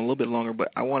show go on a little bit longer,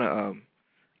 but I want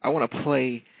to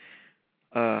play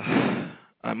a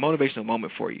motivational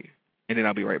moment for you, and then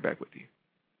I'll be right back with you.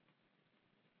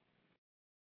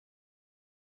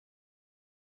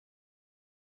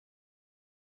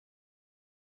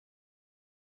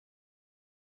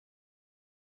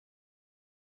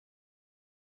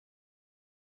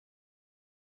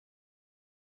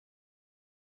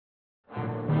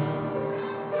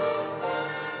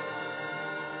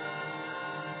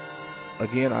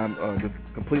 Again, I'm just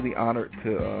completely honored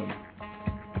to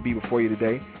be before you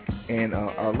today, and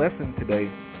our lesson today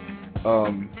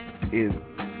is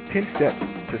 10 steps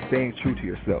to staying true to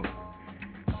yourself.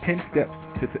 10 steps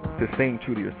to staying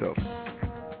true to yourself.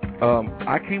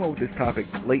 I came up with this topic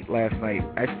late last night,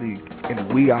 actually in the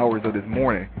wee hours of this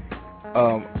morning.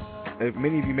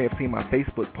 Many of you may have seen my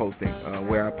Facebook posting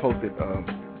where I posted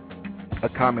a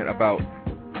comment about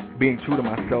being true to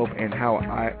myself and how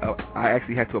I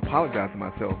actually had to apologize to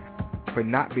myself for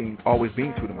not always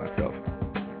being true to myself.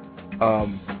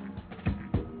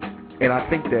 And I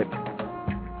think that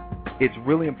it's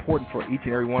really important for each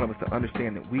and every one of us to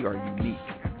understand that we are unique.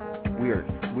 We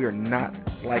are not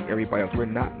like everybody else. We're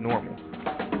not normal.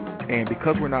 And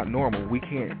because we're not normal, we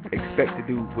can't expect to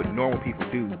do what normal people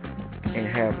do and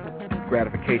have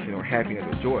gratification or happiness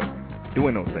or joy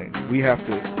doing those things. We have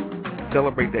to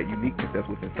celebrate that uniqueness that's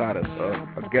what's inside us.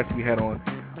 A guest we had on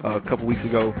a couple weeks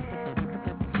ago,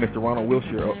 Mr. Ronald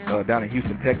Wilshire down in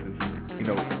Houston, Texas,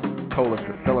 told us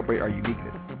to celebrate our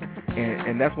uniqueness.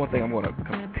 And that's one thing I'm going to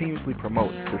continuously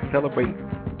promote, to celebrate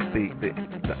the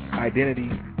identity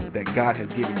that God has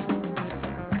given you,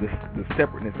 the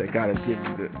separateness that God has given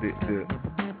you,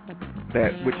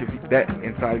 that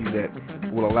inside of you that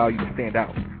will allow you to stand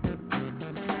out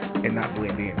and not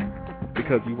blend in.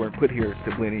 Because you weren't put here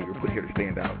to blend in, you were put here to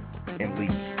stand out and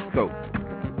lead. So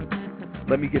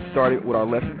let me get started with our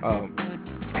lesson.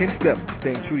 10 steps to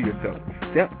staying true to yourself.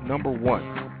 Step number 1,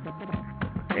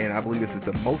 and I believe this is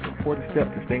the most important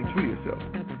step to staying true to yourself.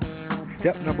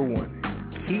 Step number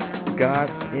 1, keep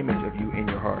God's image of you in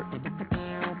your heart.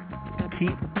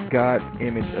 Keep God's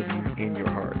image of you in your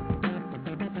heart.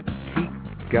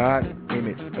 Keep God's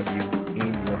image of you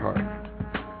in your heart.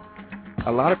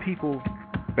 A lot of people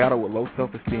battle with low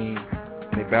self-esteem,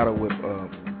 and they battle with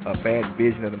a bad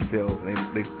vision of themselves.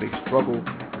 They struggle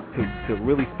to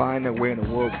really find their way in the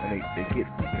world, and they get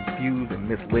confused and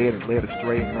misled and led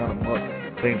astray and run amok,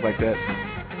 things like that.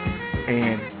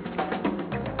 And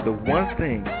the one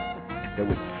thing that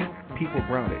would keep people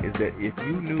grounded is that if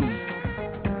you knew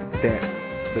that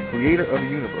the creator of the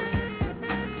universe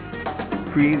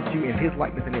created you in his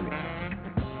likeness and image,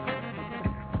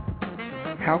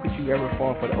 how could you ever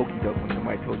fall for the okie doke when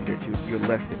somebody told you that you're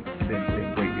less than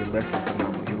great, you're less than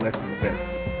phenomenal, you're less than the best?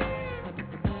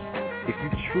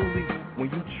 When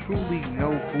you truly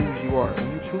know who you are,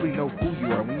 when you truly know who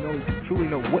you are, when you truly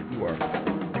know what you are,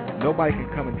 nobody can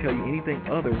come and tell you anything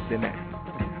other than that.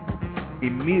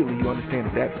 Immediately you understand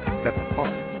that that's a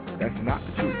farce. That's not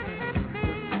the truth.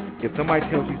 If somebody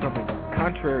tells you something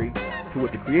contrary to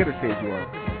what the Creator says you are,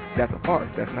 that's a farce.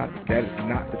 That is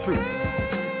not the truth.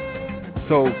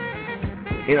 So,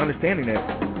 in understanding that,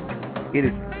 it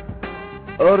is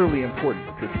utterly important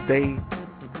to stay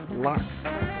locked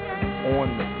on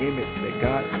the image that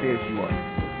God says you are.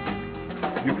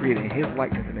 You're created in His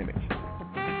likeness and image.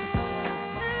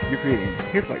 You're created in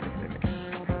His likeness and image.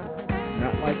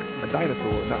 Not like a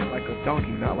dinosaur, not like a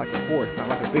donkey, not like a horse, not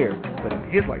like a bear, but in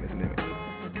His likeness and image.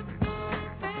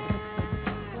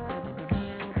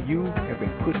 You have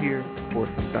been put here for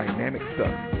some dynamic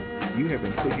stuff. You have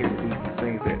been put here to do some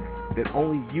things that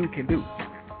only you can do.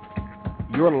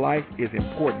 Your life is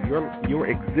important. Your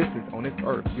existence on this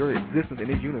earth, your existence in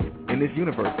this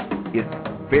universe is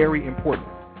very important.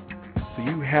 So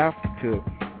you have to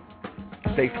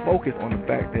stay focused on the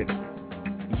fact that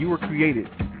you were created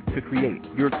to create.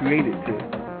 You were created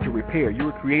to repair. You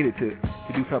were created to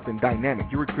do something dynamic.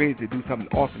 You were created to do something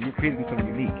awesome. You were created to do something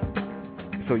unique.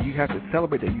 So you have to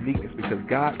celebrate that uniqueness, because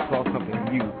God saw something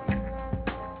in you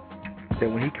that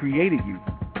when He created you,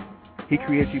 He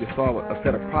created you to solve a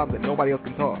set of problems that nobody else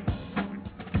can solve.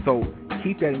 So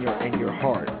keep that in your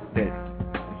heart, that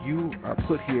you are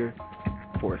put here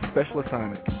for a special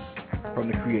assignment from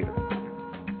the Creator.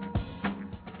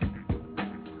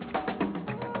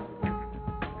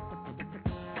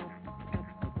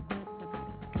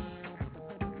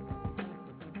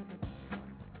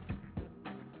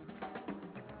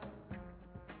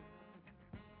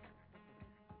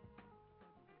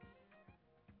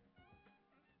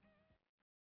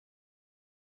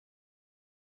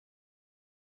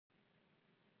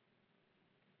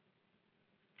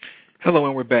 Hello,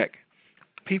 and we're back.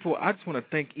 People, I just want to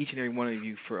thank each and every one of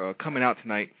you for coming out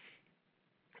tonight.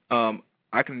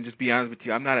 I can just be honest with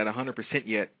you, I'm not at 100%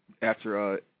 yet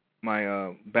after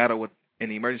my battle in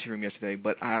the emergency room yesterday,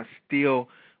 but I still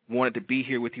wanted to be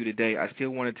here with you today. I still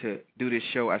wanted to do this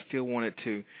show. I still wanted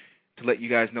to let you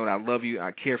guys know that I love you,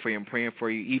 I care for you, I'm praying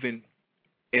for you. Even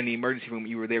in the emergency room,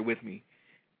 you were there with me.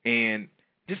 And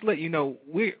just let you know,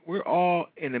 we're all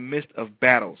in the midst of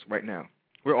battles right now.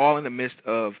 We're all in the midst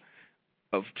of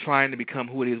trying to become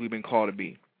who it is we've been called to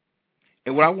be.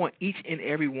 And what I want each and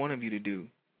every one of you to do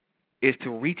is to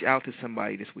reach out to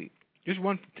somebody this week.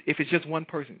 If it's just one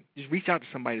person, just reach out to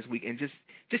somebody this week and just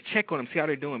check on them, see how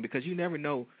they're doing, because you never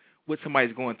know what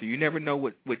somebody's going through. You never know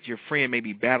what your friend may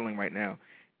be battling right now.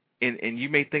 And you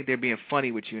may think they're being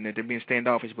funny with you and that they're being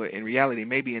standoffish, but in reality,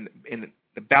 maybe in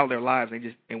the battle of their lives,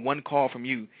 and one call from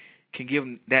you can give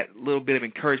them that little bit of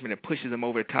encouragement that pushes them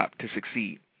over the top to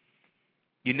succeed.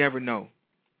 You never know.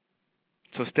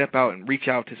 So step out and reach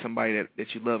out to somebody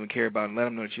that you love and care about, and let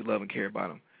them know that you love and care about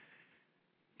them.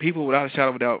 People, without a shadow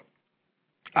of a doubt,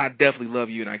 I definitely love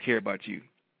you and I care about you.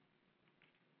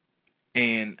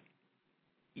 And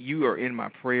you are in my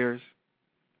prayers.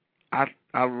 I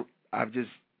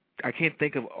can't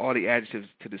think of all the adjectives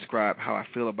to describe how I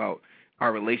feel about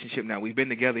our relationship now. We've been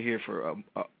together here for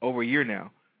over a year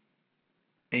now.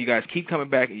 And you guys keep coming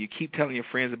back, and you keep telling your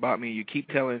friends about me, you keep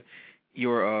telling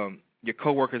your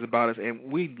coworkers about us,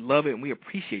 and we love it and we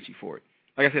appreciate you for it.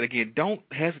 Like I said again, don't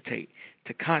hesitate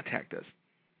to contact us.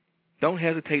 Don't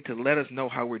hesitate to let us know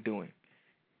how we're doing.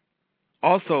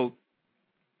 Also,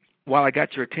 while I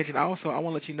got your attention, I want to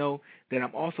let you know that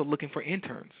I'm also looking for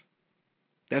interns.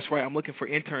 That's right, I'm looking for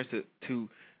interns to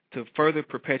further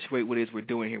perpetuate what it is we're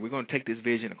doing here. We're going to take this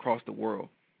vision across the world.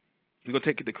 We're going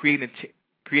to take the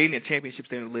creating a championship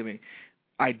standard of living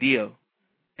idea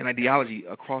and ideology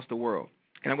across the world.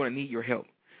 and I'm going to need your help.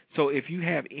 So if you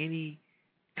have any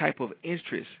type of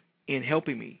interest in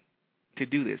helping me to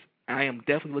do this, I am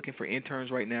definitely looking for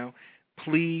interns right now.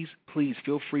 Please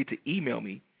feel free to email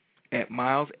me at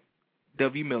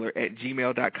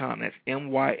MylesWMiller@gmail.com. That's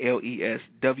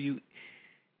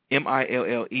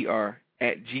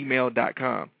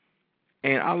MylesWMiller@gmail.com.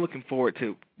 And I'm looking forward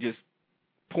to just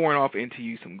pouring off into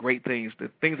you some great things, the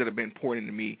things that have been poured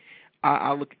into me.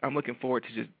 I'm looking forward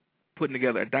to just putting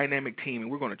together a dynamic team,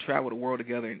 and we're going to travel the world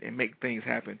together and make things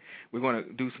happen. We're going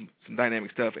to do some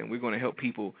dynamic stuff, and we're going to help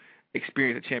people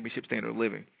experience a championship standard of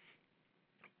living.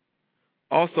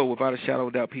 Also, without a shadow of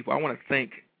a doubt, people, I want to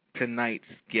thank tonight's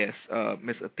guests,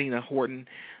 Miss Athena Horton,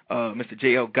 Mr.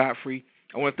 J.L. Godfrey.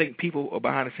 I want to thank people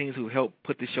behind the scenes who helped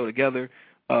put this show together,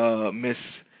 Miss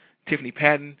Tiffany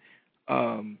Patton,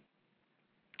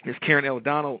 Miss Karen L.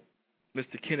 Donald,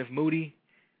 Mr. Kenneth Moody,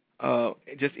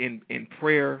 just in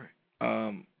prayer,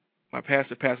 my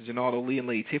pastor, Pastor Janaldo Lee and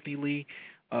Lady Tiffany Lee,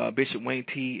 Bishop Wayne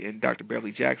T. and Dr.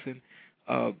 Beverly Jackson.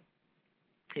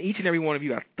 Each and every one of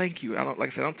you, I thank you.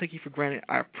 Like I said, I don't take you for granted.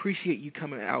 I appreciate you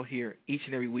coming out here each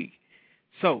and every week.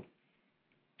 So,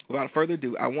 without further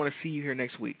ado, I want to see you here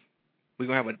next week. We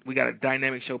got a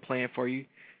dynamic show planned for you.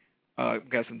 We've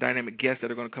got some dynamic guests that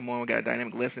are going to come on. We got a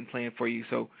dynamic lesson planned for you.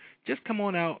 So just come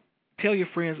on out. Tell your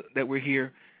friends that we're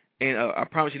here. And I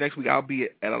promise you next week I'll be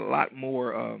at a lot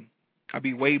more, I'll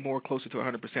be way more closer to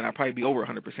 100%. I'll probably be over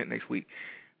 100% next week.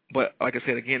 But like I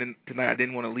said, again, tonight I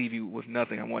didn't want to leave you with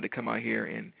nothing. I wanted to come out here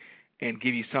and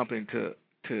give you something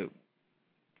to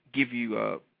give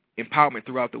you empowerment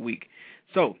throughout the week.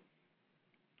 So,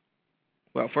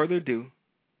 without further ado,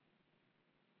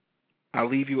 I'll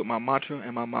leave you with my mantra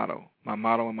and my motto. My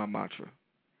motto and my mantra.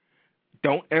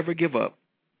 Don't ever give up.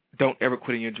 Don't ever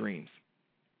quit in your dreams.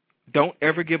 Don't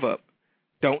ever give up.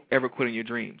 Don't ever quit in your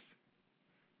dreams.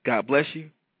 God bless you,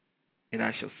 and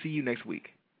I shall see you next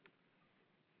week.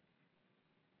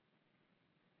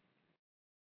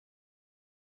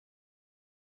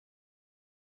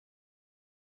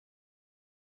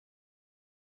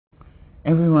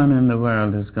 Everyone in the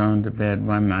world has gone to bed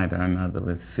one night or another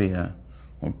with fear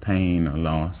or pain or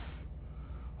loss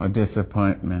or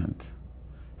disappointment.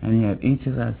 And yet each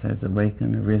of us has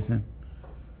awakened, arisen,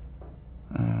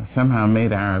 somehow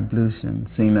made our ablution,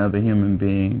 seen other human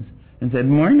beings, and said,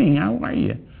 "Morning, how are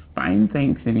you? Fine,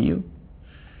 thanks, and you?"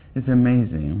 It's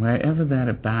amazing. Wherever that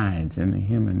abides in the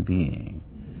human being,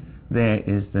 there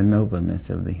is the nobleness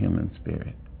of the human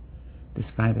spirit,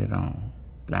 despite it all,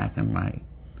 black and white,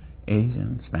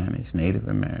 Asian, Spanish, Native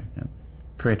American,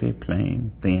 pretty,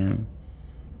 plain, thin,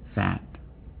 fat,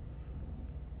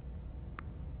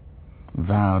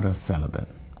 vowed or celibate,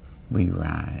 we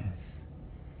rise.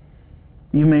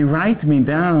 You may write me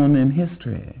down in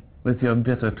history with your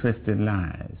bitter, twisted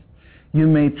lies. You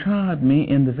may trod me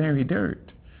in the very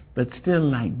dirt, but still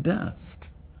like dust,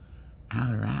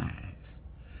 I'll rise.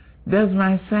 Does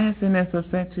my sassiness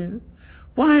upset you?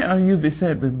 Why are you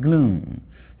beset with gloom?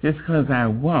 Just 'cause I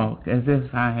walk as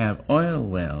if I have oil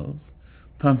wells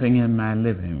pumping in my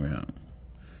living room.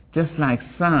 Just like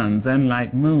suns and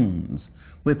like moons,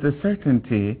 with the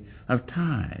certainty of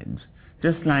tides,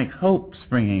 just like hope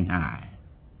springing high,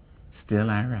 still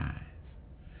I rise.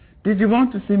 Did you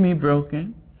want to see me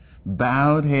broken?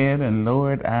 Bowed head and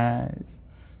lowered eyes,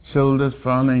 shoulders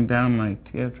falling down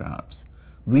like teardrops,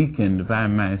 weakened by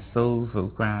my soulful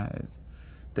cries.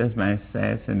 Does my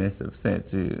sassiness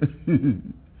upset you?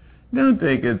 Don't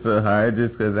take it so hard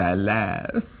just 'cause I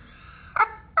laugh.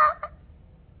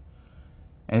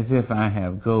 As if I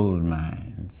have gold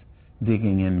mines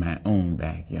digging in my own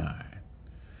backyard.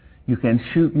 You can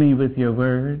shoot me with your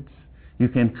words. You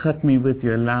can cut me with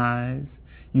your lies.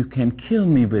 You can kill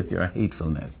me with your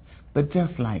hatefulness. But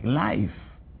just like life,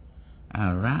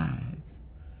 I'll rise.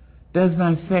 Does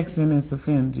my sexiness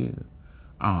offend you?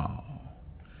 Oh.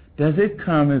 Does it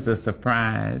come as a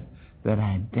surprise that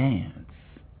I dance?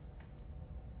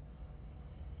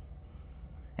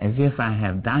 As if I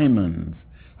have diamonds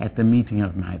at the meeting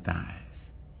of my thighs.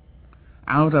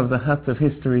 Out of the huts of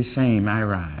history's shame I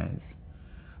rise.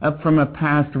 Up from a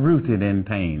past rooted in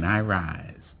pain I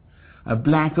rise. A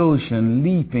black ocean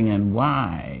leaping and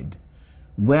wide,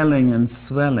 welling and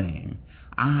swelling,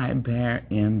 I bear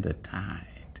in the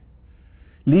tide.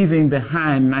 Leaving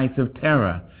behind nights of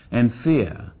terror and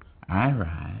fear, I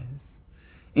rise.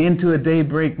 Into a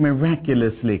daybreak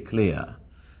miraculously clear,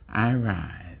 I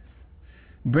rise.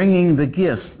 Bringing the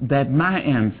gifts that my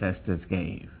ancestors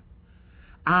gave.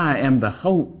 I am the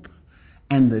hope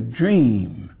and the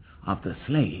dream of the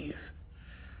slave.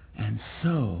 And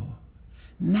so,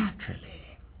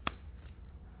 naturally,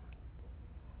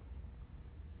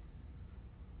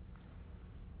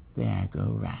 There I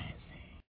go, rise.